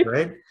laquette,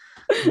 right?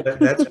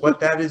 That's what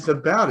that is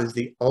about, is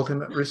the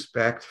ultimate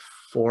respect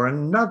for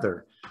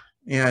another.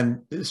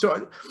 And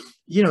so,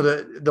 you know,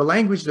 the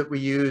language that we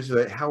use,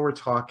 how we're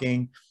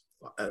talking,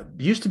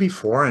 used to be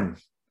foreign.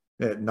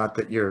 Not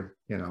that you're,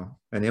 you know,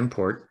 an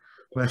import,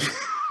 but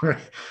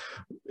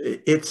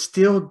it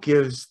still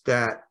gives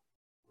that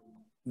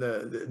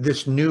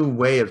this new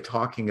way of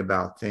talking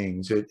about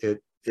things.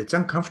 It's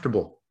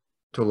uncomfortable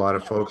to a lot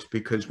of folks,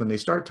 because when they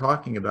start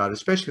talking about,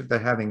 especially if they're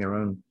having their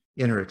own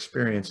inner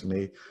experience and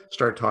they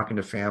start talking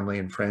to family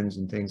and friends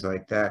and things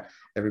like that,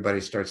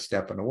 everybody starts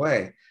stepping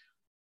away.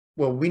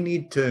 Well, we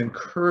need to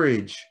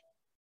encourage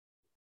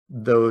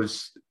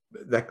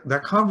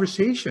that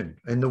conversation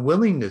and the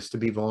willingness to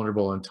be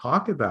vulnerable and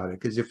talk about it,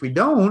 because if we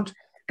don't,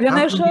 can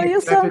I show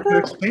you something? To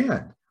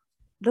expand?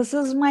 This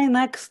is my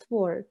next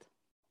word.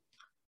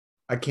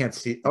 I can't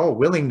see. Oh,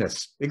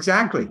 willingness.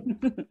 Exactly.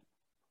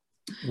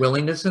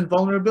 Willingness and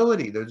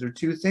vulnerability. Those are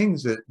two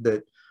things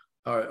that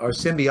are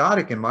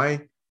symbiotic in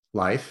my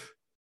life,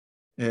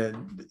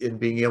 and in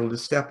being able to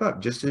step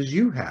up, just as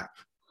you have.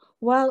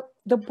 Well,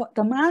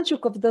 the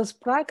magic of this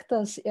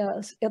practice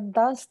is it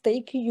does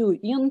take you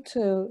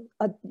into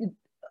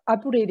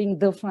operating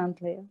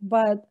differently,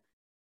 but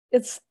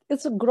it's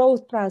a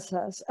growth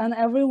process, and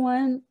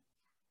everyone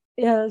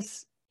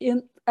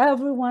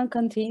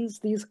contains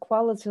these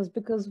qualities,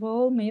 because we're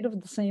all made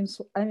of the same.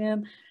 I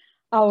mean,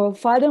 our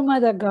Father,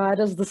 Mother, God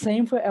is the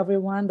same for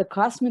everyone. The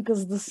cosmic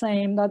is the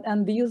same.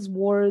 And these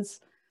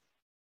words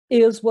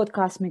is what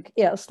cosmic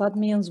is. That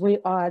means we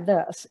are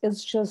this.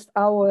 It's just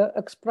our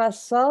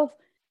expressed self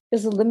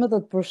is a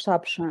limited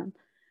perception.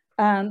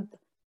 And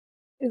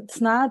it's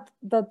not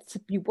that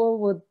people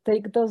would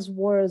take those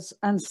words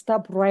and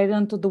step right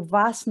into the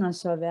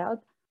vastness of it,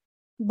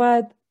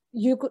 but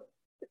it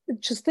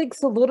just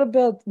takes a little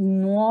bit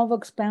more of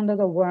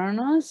expanded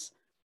awareness.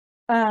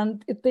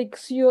 And it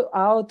takes you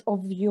out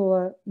of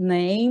your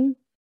name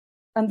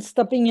and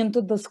stepping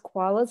into this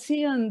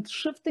quality and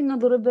shifting a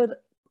little bit,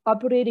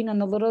 operating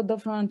in a little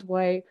different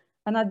way.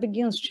 And that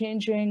begins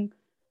changing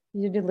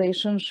your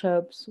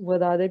relationships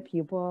with other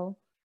people,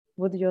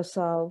 with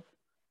yourself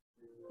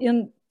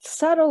in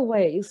subtle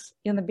ways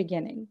in the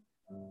beginning.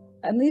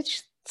 And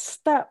each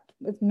step,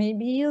 it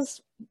maybe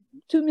is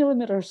 2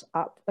 millimeters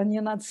up and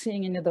you're not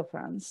seeing any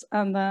difference.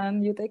 And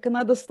then you take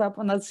another step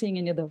and not seeing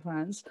any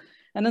difference.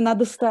 And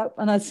another step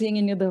and not seeing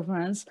any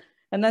difference.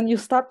 And then you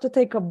stop to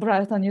take a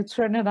breath and you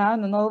turn it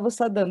on and all of a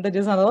sudden there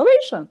is an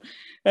elevation.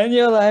 And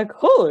you're like,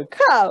 holy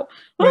cow,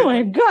 oh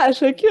my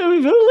gosh, I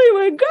can't believe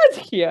I got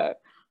here.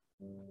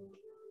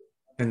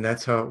 And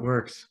that's how it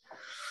works.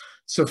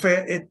 So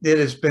it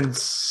has been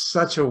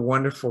such a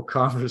wonderful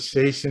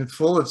conversation,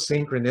 full of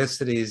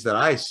synchronicities that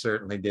I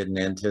certainly didn't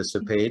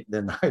anticipate,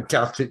 and I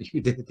doubt that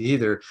you did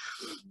either.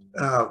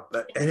 And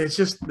it's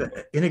just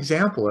an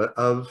example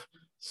of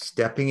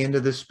stepping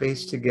into this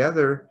space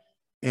together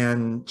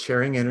and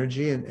sharing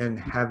energy and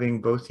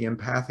having both the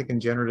empathic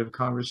and generative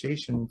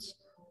conversations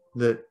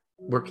that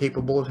we're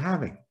capable of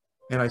having.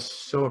 And I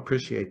so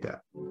appreciate that.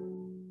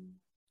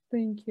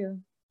 Thank you.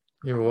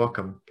 You're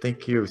welcome.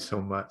 Thank you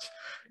so much.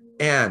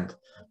 And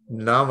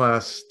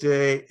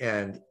namaste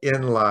and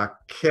in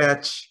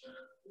lak'ech.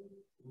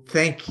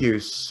 Thank you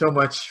so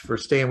much for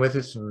staying with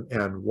us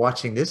and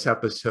watching this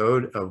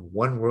episode of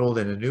One World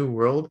in a New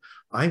World.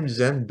 I'm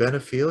Zen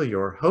Benefiel,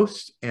 your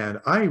host, and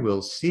I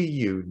will see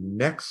you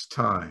next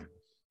time.